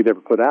single he'd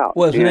ever put out.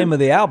 Well, it was the name of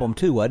the album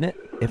too, wasn't it?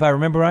 If I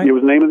remember right. It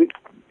was the name of the.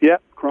 Yeah,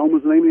 Chrome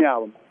was the name of the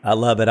album. I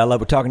love it. We're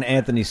talking to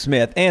Anthony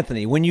Smith.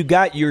 Anthony, when you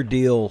got your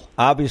deal,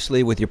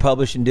 obviously with your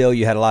publishing deal,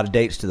 you had a lot of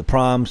dates to the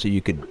prom, so you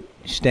could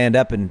stand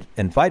up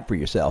and fight for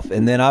yourself.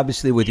 And then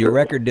obviously with your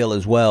record deal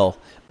as well.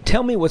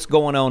 Tell me what's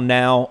going on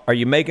now. Are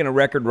you making a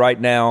record right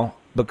now?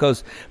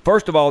 Because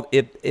first of all,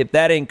 if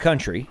that ain't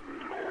country,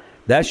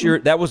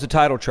 that was the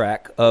title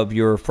track of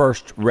your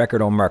first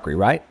record on Mercury,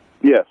 right?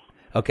 Yes.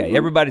 Okay,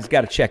 everybody's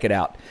got to check it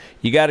out.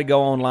 You got to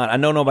go online. I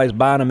know nobody's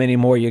buying them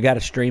anymore. You got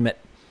to stream it.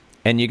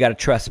 And you got to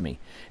trust me.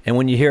 And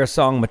when you hear a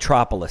song,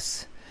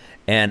 Metropolis,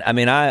 and I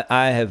mean, I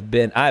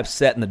have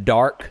sat in the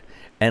dark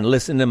and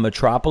listened to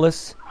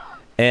Metropolis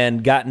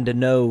and gotten to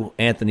know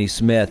Anthony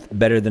Smith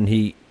better than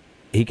he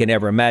can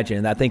ever imagine.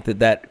 And I think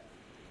that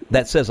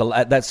says a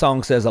lot. That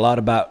song says a lot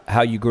about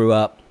how you grew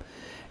up,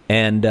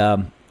 and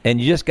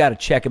you just got to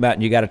check him out,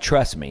 and you got to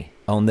trust me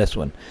on this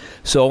one.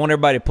 So I want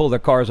everybody to pull their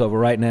cars over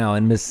right now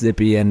in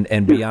Mississippi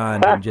and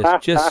beyond, and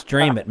just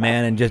stream it,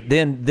 man, and just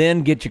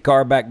then get your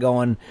car back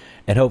going,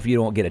 and hope you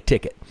don't get a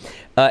ticket.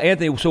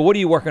 Anthony, so what are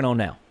you working on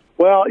now?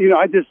 Well, you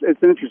know,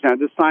 it's interesting. I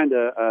just signed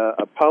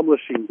a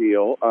publishing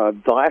deal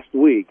last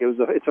week.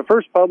 It's the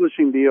first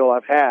publishing deal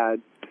I've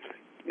had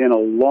in a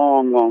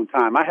long, long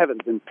time. I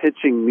haven't been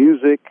pitching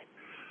music,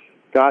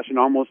 in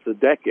almost a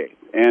decade.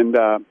 And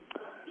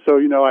so,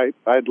 you know,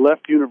 I'd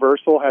left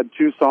Universal, had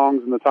 2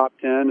 songs in the top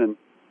 10, and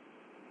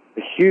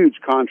a huge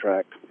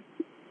contract.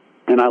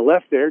 And I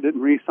left there,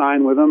 didn't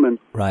re-sign with them, and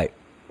right.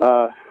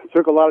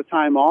 Took a lot of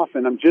time off,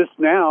 and I'm just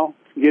now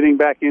getting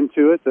back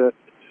into it. The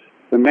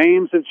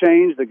names have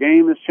changed, the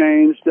game has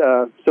changed,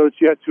 so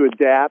you have to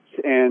adapt,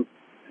 and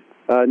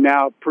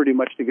now pretty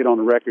much to get on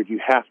the record, you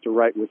have to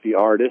write with the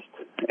artist,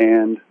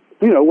 and,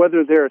 you know,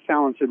 whether they're a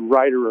talented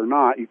writer or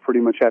not, you pretty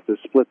much have to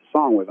split the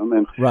song with them,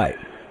 and right.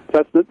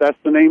 That's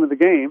the name of the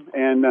game,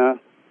 and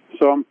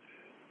so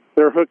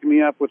they're hooking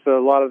me up with a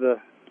lot of the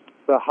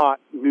hot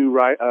new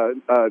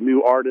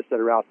artists that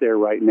are out there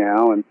right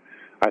now, and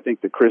I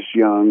think the Chris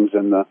Youngs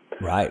and the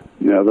right,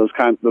 you know, those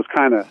kind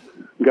of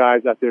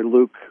guys out there,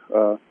 Luke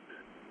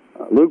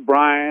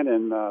Bryan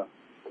and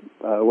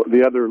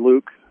the other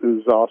Luke,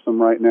 who's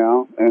awesome right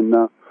now, and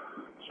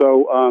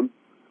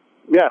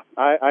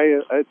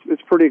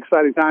it's pretty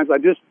exciting times. I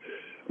just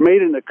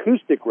made an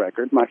acoustic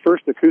record, my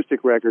first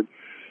acoustic record.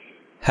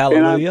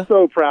 Hallelujah. And I'm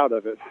so proud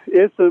of it.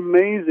 It's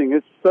amazing.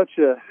 It's such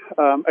a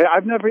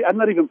I've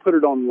not even put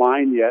it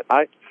online yet.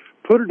 I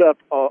put it up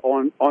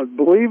on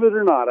believe it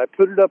or not, I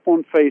put it up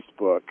on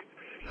Facebook.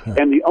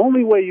 And the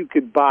only way you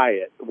could buy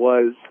it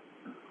was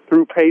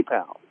through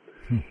PayPal.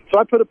 So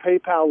I put a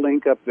PayPal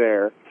link up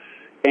there,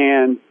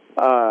 and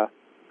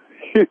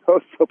you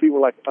know, so people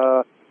were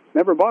like,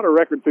 never bought a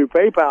record through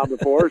PayPal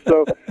before.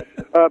 So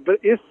but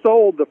it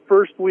sold the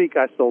first week.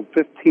 I sold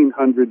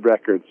 1,500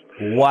 records.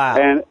 Wow.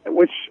 And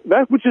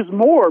which is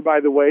more, by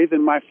the way,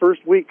 than my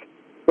first week.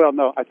 Well,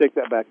 no, I take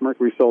that back.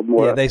 Mercury sold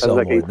more. Yeah, they sold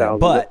like more. 8,000.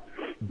 But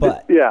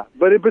but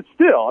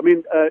still, I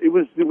mean, it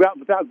was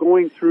without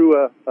going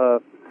through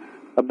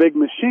a big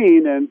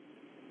machine, and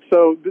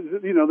so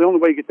you know, the only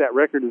way you get that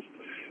record is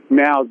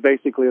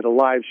basically at a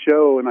live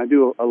show, and I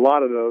do a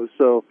lot of those.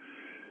 So,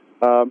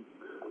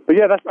 but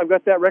yeah, I've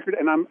got that record,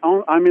 and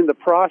I'm in the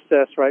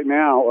process right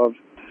now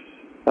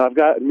I've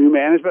got new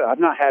management. I've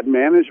not had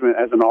management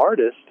as an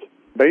artist.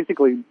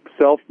 Basically,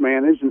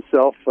 self-managed and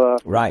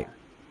right.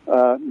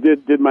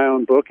 Did my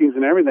own bookings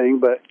and everything,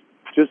 but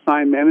just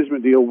signed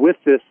management deal with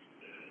this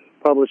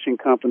publishing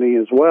company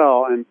as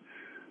well. And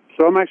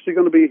so I'm actually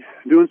going to be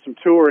doing some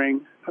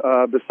touring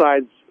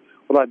besides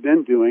what I've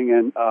been doing,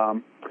 and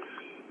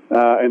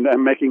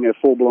I'm making a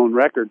full-blown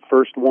record,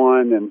 first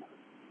one, and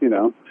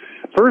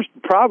first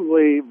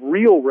probably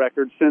real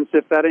record since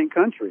If That Ain't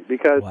Country,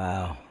 because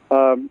wow.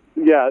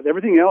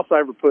 Everything else I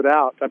ever put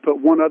out, I put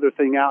one other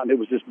thing out, and it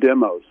was just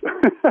demos.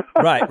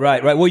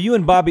 Right. Well, you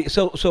and Bobby.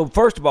 So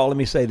first of all, let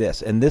me say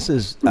this, and this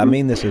is, I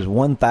mean, this is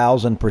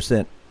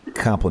 1,000%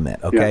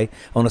 compliment. Okay,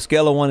 on a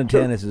scale of 1 to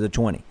 10, this is a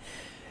 20.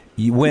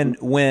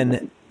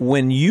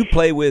 When you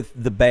play with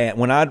the band,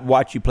 when I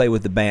watch you play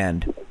with the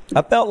band,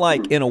 I felt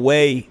like, in a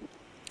way,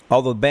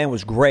 although the band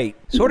was great,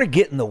 sort of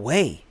get in the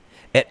way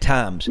at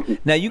times.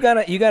 Now you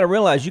gotta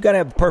realize you gotta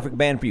have the perfect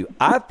band for you.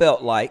 I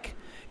felt like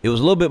it was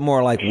a little bit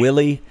more like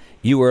Willie.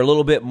 You were a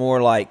little bit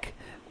more like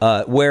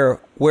where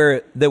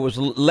there was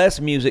less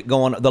music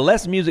going on. The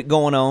less music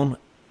going on,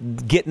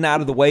 getting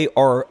out of the way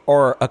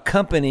or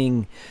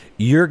accompanying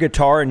your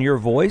guitar and your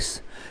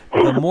voice,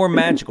 the more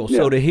magical.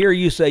 So to hear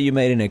you say you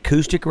made an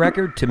acoustic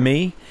record, to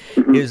me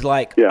is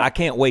like, I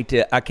can't wait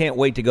to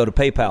go to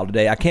PayPal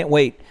today. I can't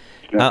wait.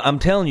 I'm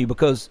telling you,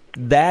 because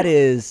that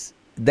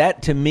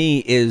to me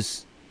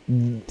is,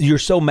 you're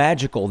so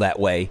magical that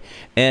way,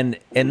 and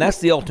that's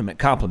the ultimate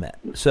compliment.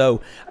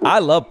 So I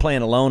love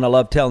playing alone. I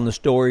love telling the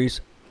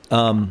stories.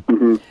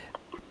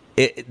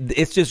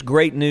 It's just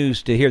great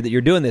news to hear that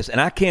you're doing this,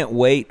 and I can't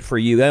wait for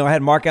you. I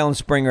had Mark Allen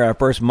Springer, our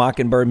first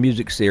Mockingbird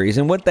music series,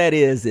 and what that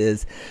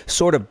is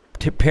sort of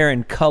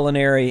pairing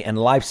culinary and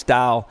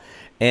lifestyle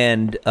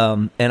and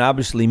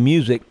obviously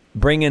music,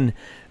 bringing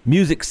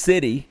Music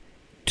City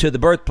to the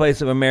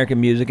birthplace of American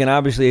music. And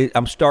obviously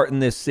I'm starting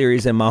this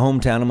series in my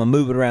hometown. I'm going to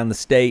move it around the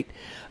state.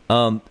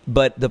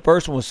 But the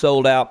first one was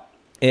sold out.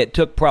 It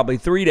took probably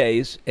 3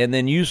 days, and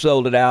then you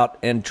sold it out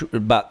in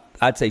about,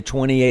 I'd say,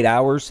 28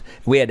 hours.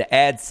 We had to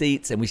add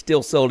seats, and we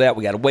still sold out.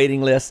 We got a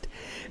waiting list.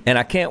 And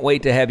I can't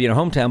wait to have you in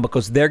our hometown,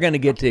 because they're going to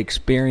get to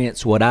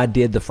experience what I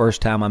did the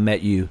first time I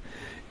met you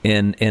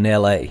in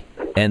L.A.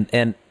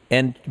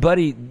 And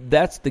buddy,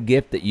 that's the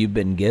gift that you've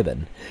been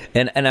given,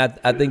 and I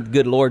think the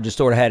good Lord just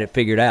sort of had it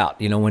figured out.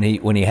 When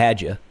he had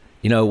you,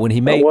 when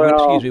he made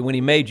when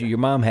he made you, your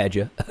mom had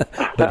you,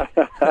 but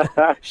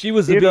she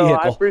was the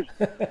vehicle.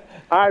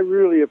 I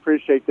really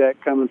appreciate that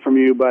coming from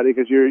you, buddy,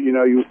 because you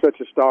were such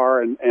a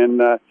star,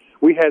 and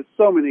we had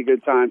so many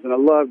good times, and I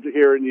loved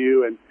hearing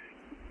you,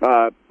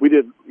 and we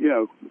did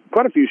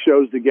quite a few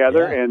shows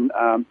together, and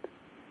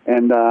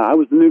I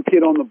was the new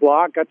kid on the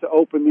block, got to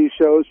open these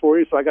shows for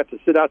you, so I got to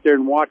sit out there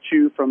and watch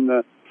you from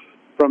the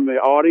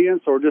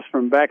audience or just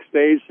from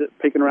backstage,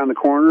 peeking around the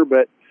corner.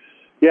 But,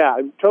 yeah,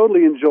 I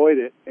totally enjoyed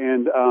it.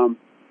 And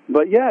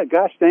but, yeah,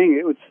 gosh dang,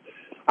 it was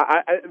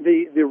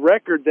the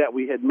record that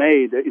we had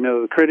made,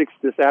 the critics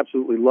just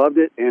absolutely loved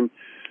it. And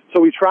so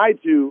we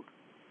tried to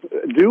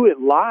do it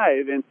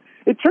live, and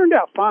it turned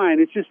out fine.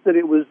 It's just that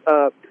it was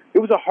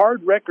a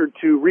hard record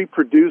to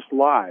reproduce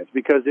live,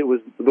 because it was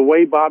the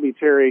way Bobby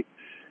Terry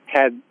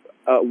had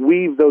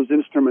weaved those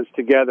instruments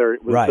together.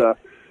 It was right.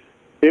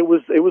 It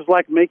was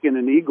like making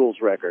an Eagles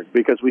record,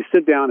 because we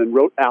sit down and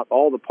wrote out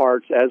all the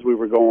parts as we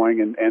were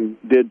going, and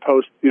did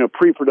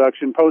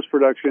pre-production,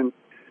 post-production,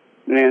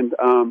 and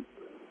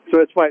so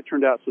that's why it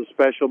turned out so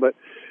special. But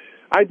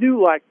I do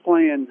like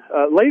playing.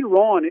 Later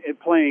on,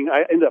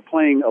 I ended up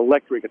playing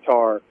electric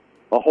guitar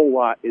a whole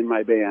lot in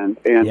my band,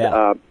 and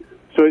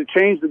so it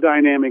changed the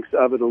dynamics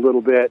of it a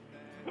little bit.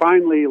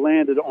 Finally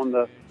landed on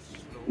the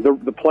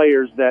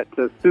players that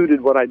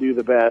suited what I do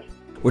the best.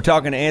 We're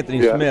talking to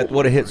Anthony Smith.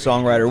 What a hit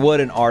songwriter.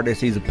 What an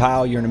artist. He's a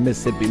pal. You're in a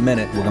Mississippi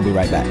Minute. We're going to be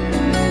right back.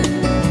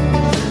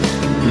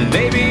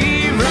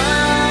 Baby, run,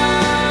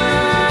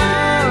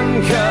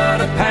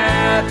 cut a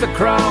path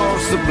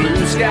across the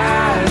blue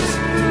skies.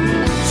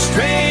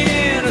 Straight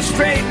in a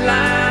straight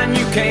line,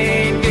 you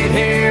can't get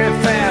here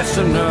fast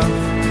enough.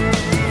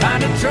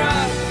 Find a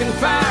truck and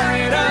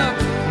fire it up.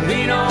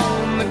 Lean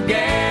on the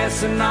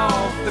gas and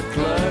off the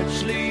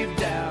clutch. Leave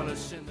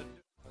Dallas in the...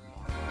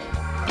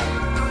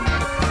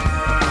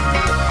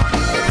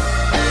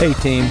 Hey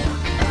team,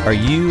 are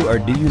you or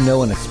do you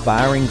know an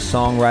aspiring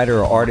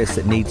songwriter or artist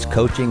that needs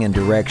coaching and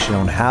direction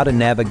on how to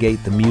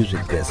navigate the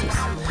music business?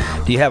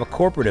 Do you have a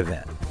corporate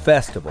event,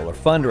 festival, or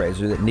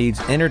fundraiser that needs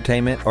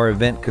entertainment or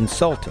event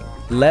consulting?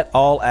 Let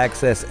All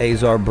Access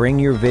Azar bring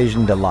your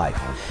vision to life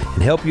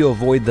and help you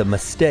avoid the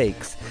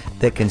mistakes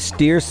that can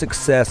steer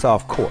success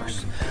off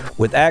course.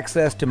 With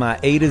access to my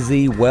A to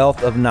Z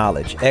wealth of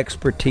knowledge,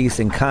 expertise,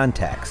 and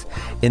contacts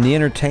in the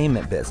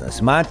entertainment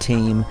business, my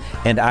team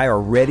and I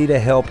are ready to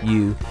help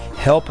you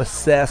help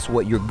assess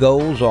what your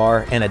goals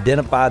are and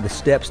identify the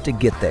steps to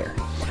get there.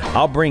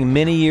 I'll bring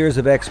many years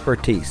of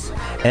expertise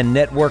and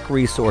network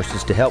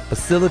resources to help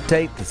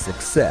facilitate the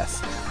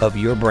success of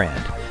your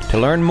brand. To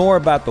learn more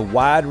about the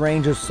wide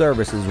range of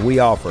services we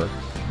offer,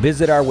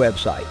 visit our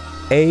website,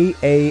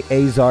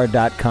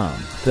 aaazar.com.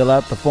 Fill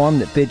out the form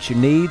that fits your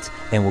needs,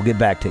 and we'll get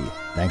back to you.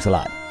 Thanks a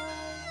lot.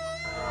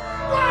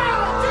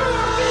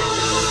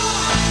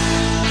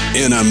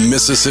 In a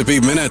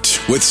Mississippi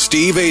Minute with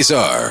Steve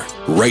Azar,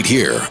 right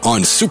here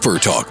on Super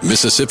Talk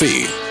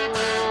Mississippi.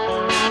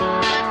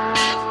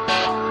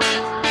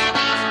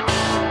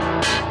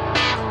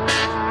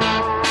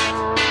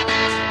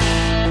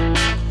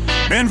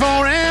 Been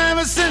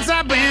forever since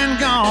I've been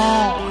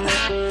gone.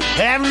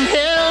 Haven't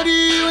held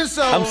you in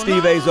so I'm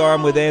Steve Azar.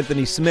 I'm with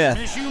Anthony Smith.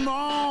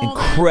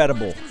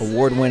 Incredible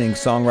award-winning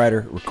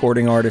songwriter,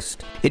 recording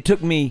artist. It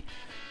took me,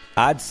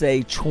 I'd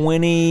say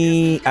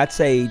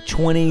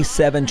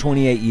 27,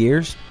 28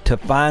 years to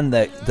find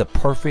the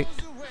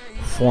perfect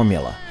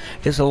formula.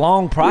 It's a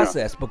long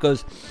process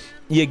because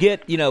you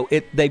get,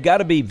 they've got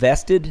to be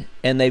vested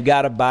and they've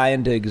got to buy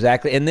into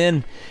exactly. And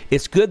then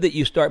it's good that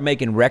you start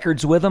making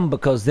records with them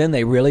because then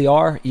they really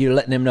are. You're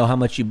letting them know how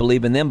much you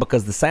believe in them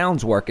because the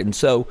sound's working.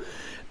 So,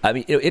 I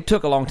mean, it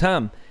took a long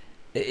time.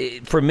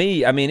 For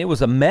me, I mean, it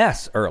was a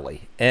mess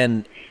early.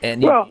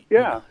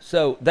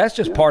 So that's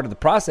just part of the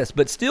process.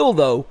 But still,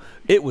 though,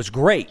 it was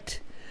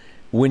great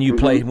when you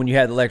played, when you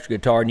had the electric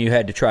guitar and you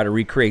had to try to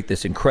recreate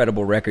this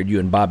incredible record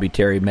you and Bobby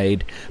Terry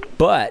made.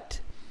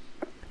 But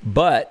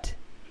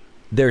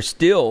there's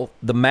still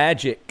the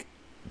magic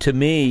to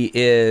me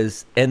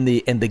is and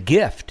the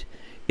gift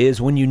is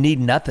when you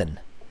need nothing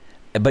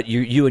but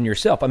you and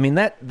yourself. I mean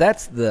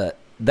that's the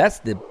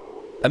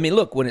I mean,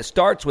 look, when it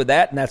starts with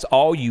that and that's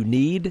all you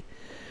need,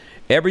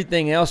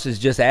 everything else is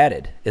just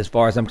added as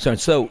far as I'm concerned.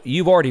 So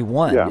you've already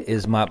won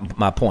is my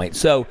point.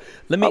 So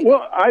let me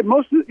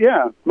most of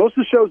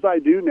the shows I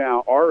do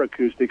now are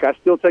acoustic. I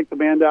still take the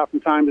band out from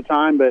time to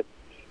time, but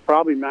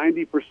probably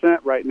 90%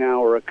 right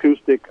now are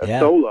acoustic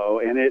solo,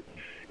 and it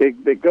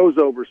goes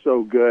over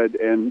so good,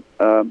 and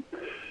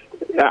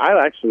I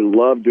actually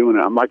love doing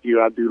it. I'm like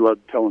you, I do love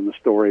telling the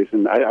stories,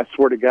 and I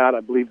swear to God, I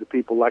believe the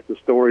people like the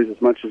stories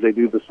as much as they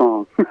do the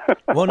song.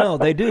 Well, no,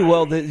 they do.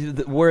 Well,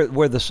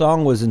 where the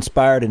song was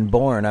inspired and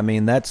born, I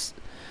mean, that's,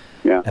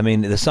 I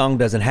mean, the song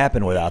doesn't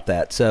happen without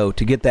that. So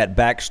to get that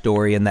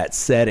backstory and that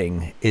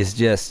setting is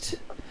just,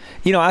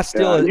 I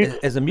still,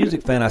 as a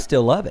music fan, I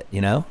still love it,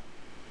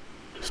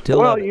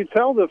 Still you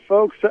tell the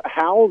folks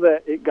how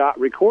that it got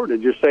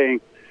recorded. You're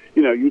saying,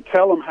 you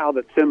tell them how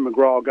that Tim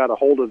McGraw got a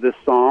hold of this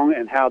song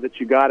and how that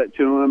you got it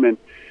to him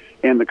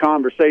and the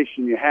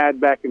conversation you had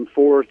back and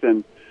forth.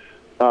 And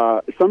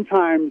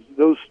sometimes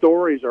those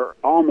stories are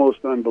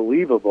almost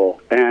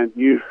unbelievable. And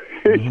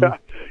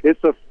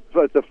it's a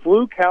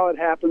fluke how it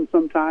happens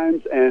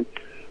sometimes.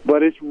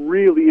 But it's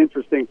really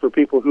interesting for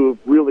people who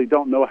really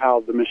don't know how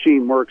the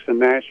machine works in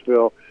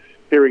Nashville,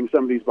 hearing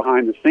some of these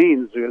behind the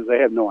scenes because they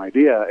have no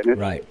idea.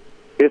 And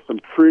it's some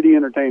pretty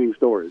entertaining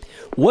stories.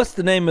 What's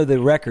the name of the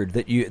record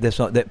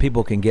that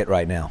people can get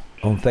right now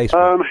on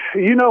Facebook?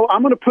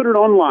 I'm going to put it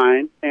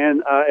online,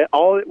 and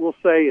all it will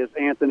say is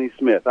Anthony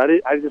Smith. I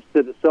just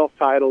did it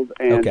self-titled,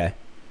 and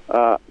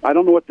I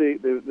don't know what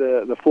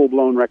the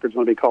full-blown record's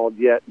going to be called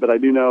yet, but I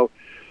do know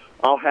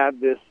I'll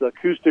have this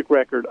acoustic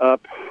record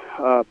up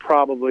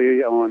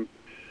probably on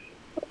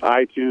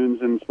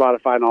iTunes and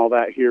Spotify and all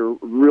that here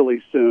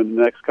really soon, in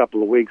the next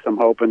couple of weeks, I'm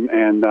hoping,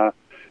 and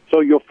so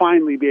you'll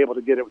finally be able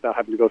to get it without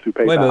having to go through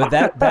PayPal. Wait a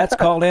minute, that's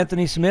called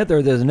Anthony Smith,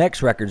 or the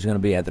next record's going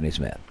to be Anthony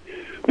Smith?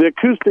 The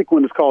acoustic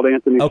one is called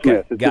Anthony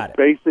Smith. It's got it.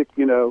 Basic,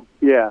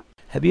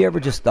 Have you ever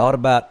just thought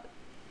about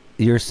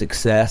your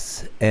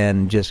success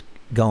and just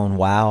going,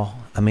 wow?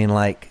 I mean,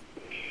 like,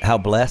 how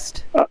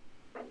blessed?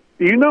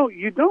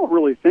 You don't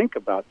really think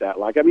about that.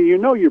 Like, I mean,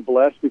 you're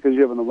blessed because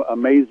you have an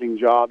amazing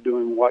job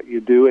doing what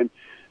you do, and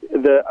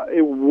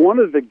one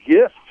of the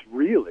gifts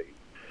really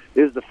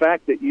is the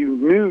fact that you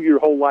knew your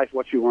whole life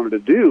what you wanted to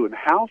do, and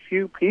how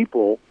few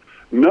people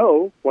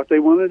know what they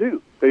want to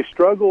do. They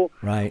struggle,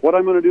 what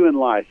I'm going to do in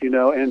life,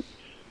 and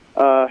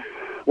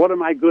what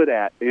am I good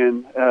at?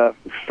 And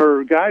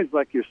for guys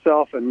like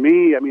yourself and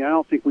me, I mean, I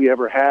don't think we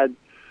ever had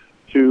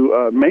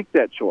to make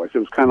that choice. It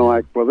was kind of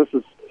like, well, this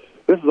is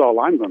all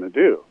I'm going to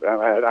do.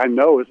 I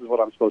know this is what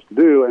I'm supposed to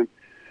do, and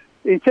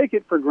you take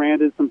it for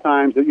granted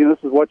sometimes that, this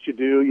is what you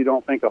do. You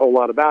don't think a whole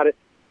lot about it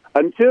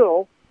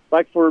until,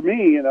 like for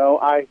me,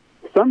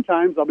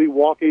 sometimes I'll be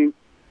walking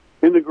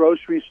in the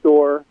grocery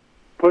store,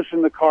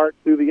 pushing the cart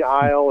through the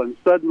aisle, and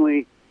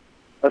suddenly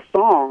a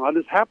song, I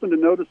just happen to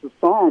notice a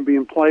song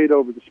being played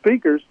over the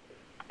speakers,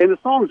 and the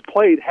song's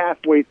played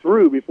halfway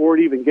through before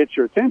it even gets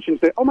your attention.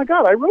 Say, oh my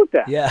God, I wrote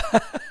that. Yeah.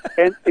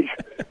 and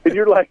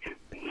you're like,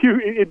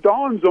 it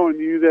dawns on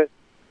you that,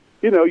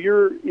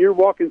 you're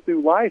walking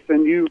through life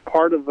and you're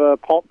part of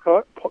pop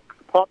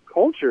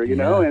culture,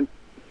 and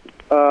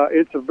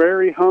it's a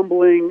very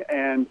humbling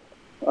and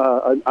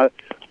I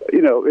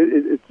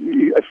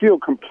feel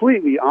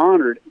completely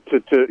honored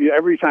to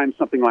every time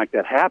something like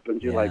that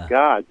happens. You're like,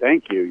 God,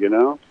 thank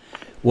you.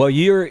 Well,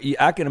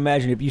 I can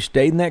imagine if you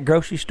stayed in that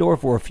grocery store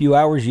for a few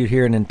hours, you'd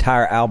hear an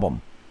entire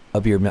album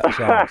of your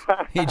songs.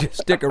 You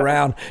just stick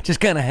around, just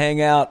kind of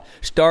hang out,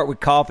 start with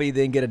coffee,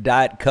 then get a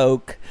Diet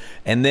Coke,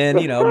 and then,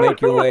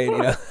 make your way,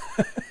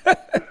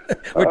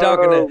 We're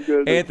talking to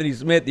goodness. Anthony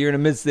Smith. You're in a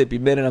Mississippi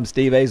Minute. I'm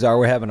Steve Azar.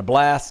 We're having a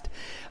blast.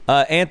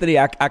 Anthony,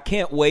 I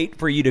can't wait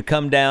for you to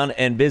come down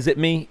and visit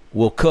me.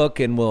 We'll cook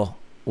and we'll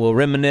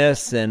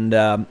reminisce, and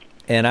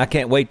I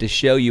can't wait to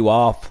show you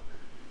off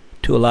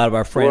to a lot of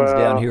our friends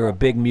down here who are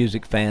big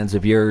music fans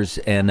of yours,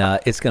 and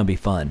it's going to be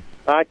fun.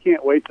 I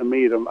can't wait to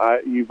meet them.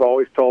 You've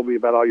always told me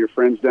about all your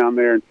friends down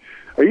there.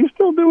 Are you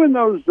still doing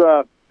those?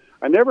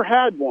 I never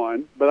had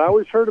one, but I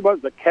always heard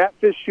about the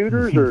catfish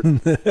shooters. Or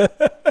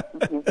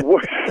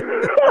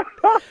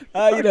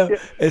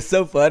it's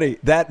so funny.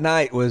 That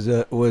night was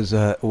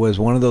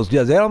one of those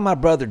deals. That was my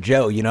brother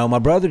Joe. My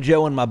brother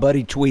Joe and my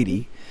buddy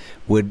Tweety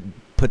would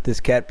put this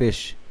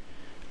catfish.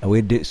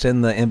 We'd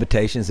send the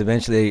invitations.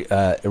 Eventually,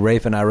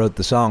 Rafe and I wrote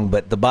the song.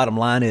 But the bottom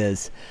line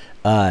is,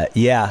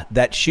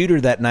 that shooter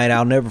that night,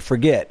 I'll never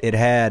forget. It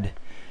had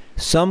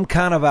some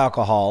kind of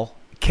alcohol,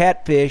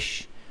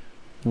 catfish,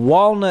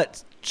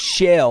 walnut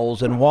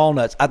shells and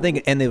walnuts, I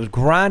think, and it was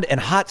grinded, and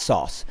hot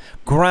sauce,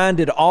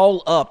 grinded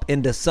all up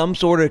into some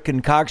sort of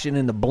concoction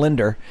in the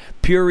blender,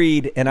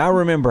 pureed. And I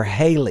remember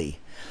Haley,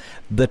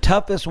 the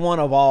toughest one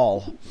of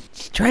all,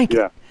 drank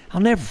it. I'll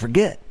never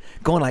forget.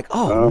 Going like,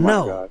 oh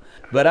no. God.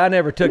 But I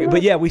never took it.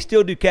 But yeah, we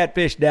still do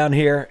catfish down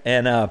here,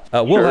 and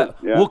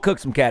we'll cook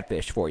some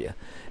catfish for you,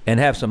 and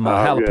have some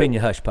jalapeno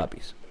hush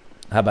puppies.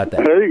 How about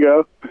that? There you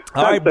go.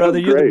 All right, brother,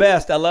 you're the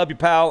best. I love you,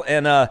 pal,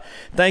 and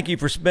thank you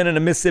for spending a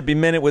Mississippi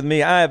Minute with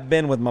me. I have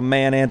been with my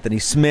man Anthony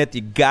Smith.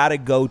 You got to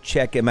go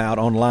check him out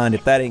online.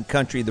 If that ain't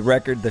country, the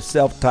record, the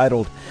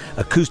self-titled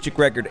acoustic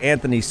record,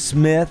 Anthony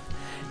Smith.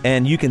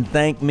 And you can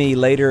thank me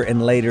later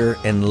and later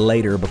and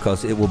later,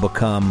 because it will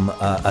become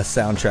a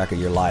soundtrack of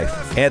your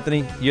life.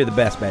 Anthony, you're the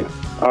best, baby.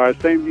 All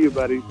right, same to you,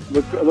 buddy.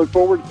 Look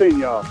forward to seeing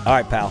y'all. All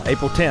right, pal.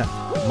 April 10th,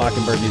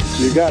 Mockingbird Music.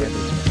 You got it.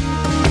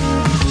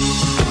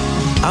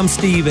 I'm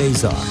Steve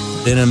Azar.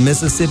 In a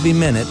Mississippi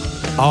Minute,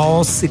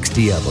 all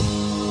 60 of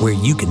them, where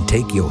you can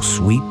take your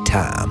sweet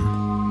time.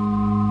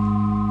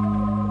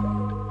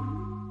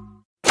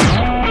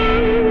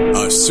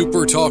 A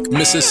SuperTalk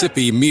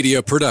Mississippi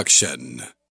media production.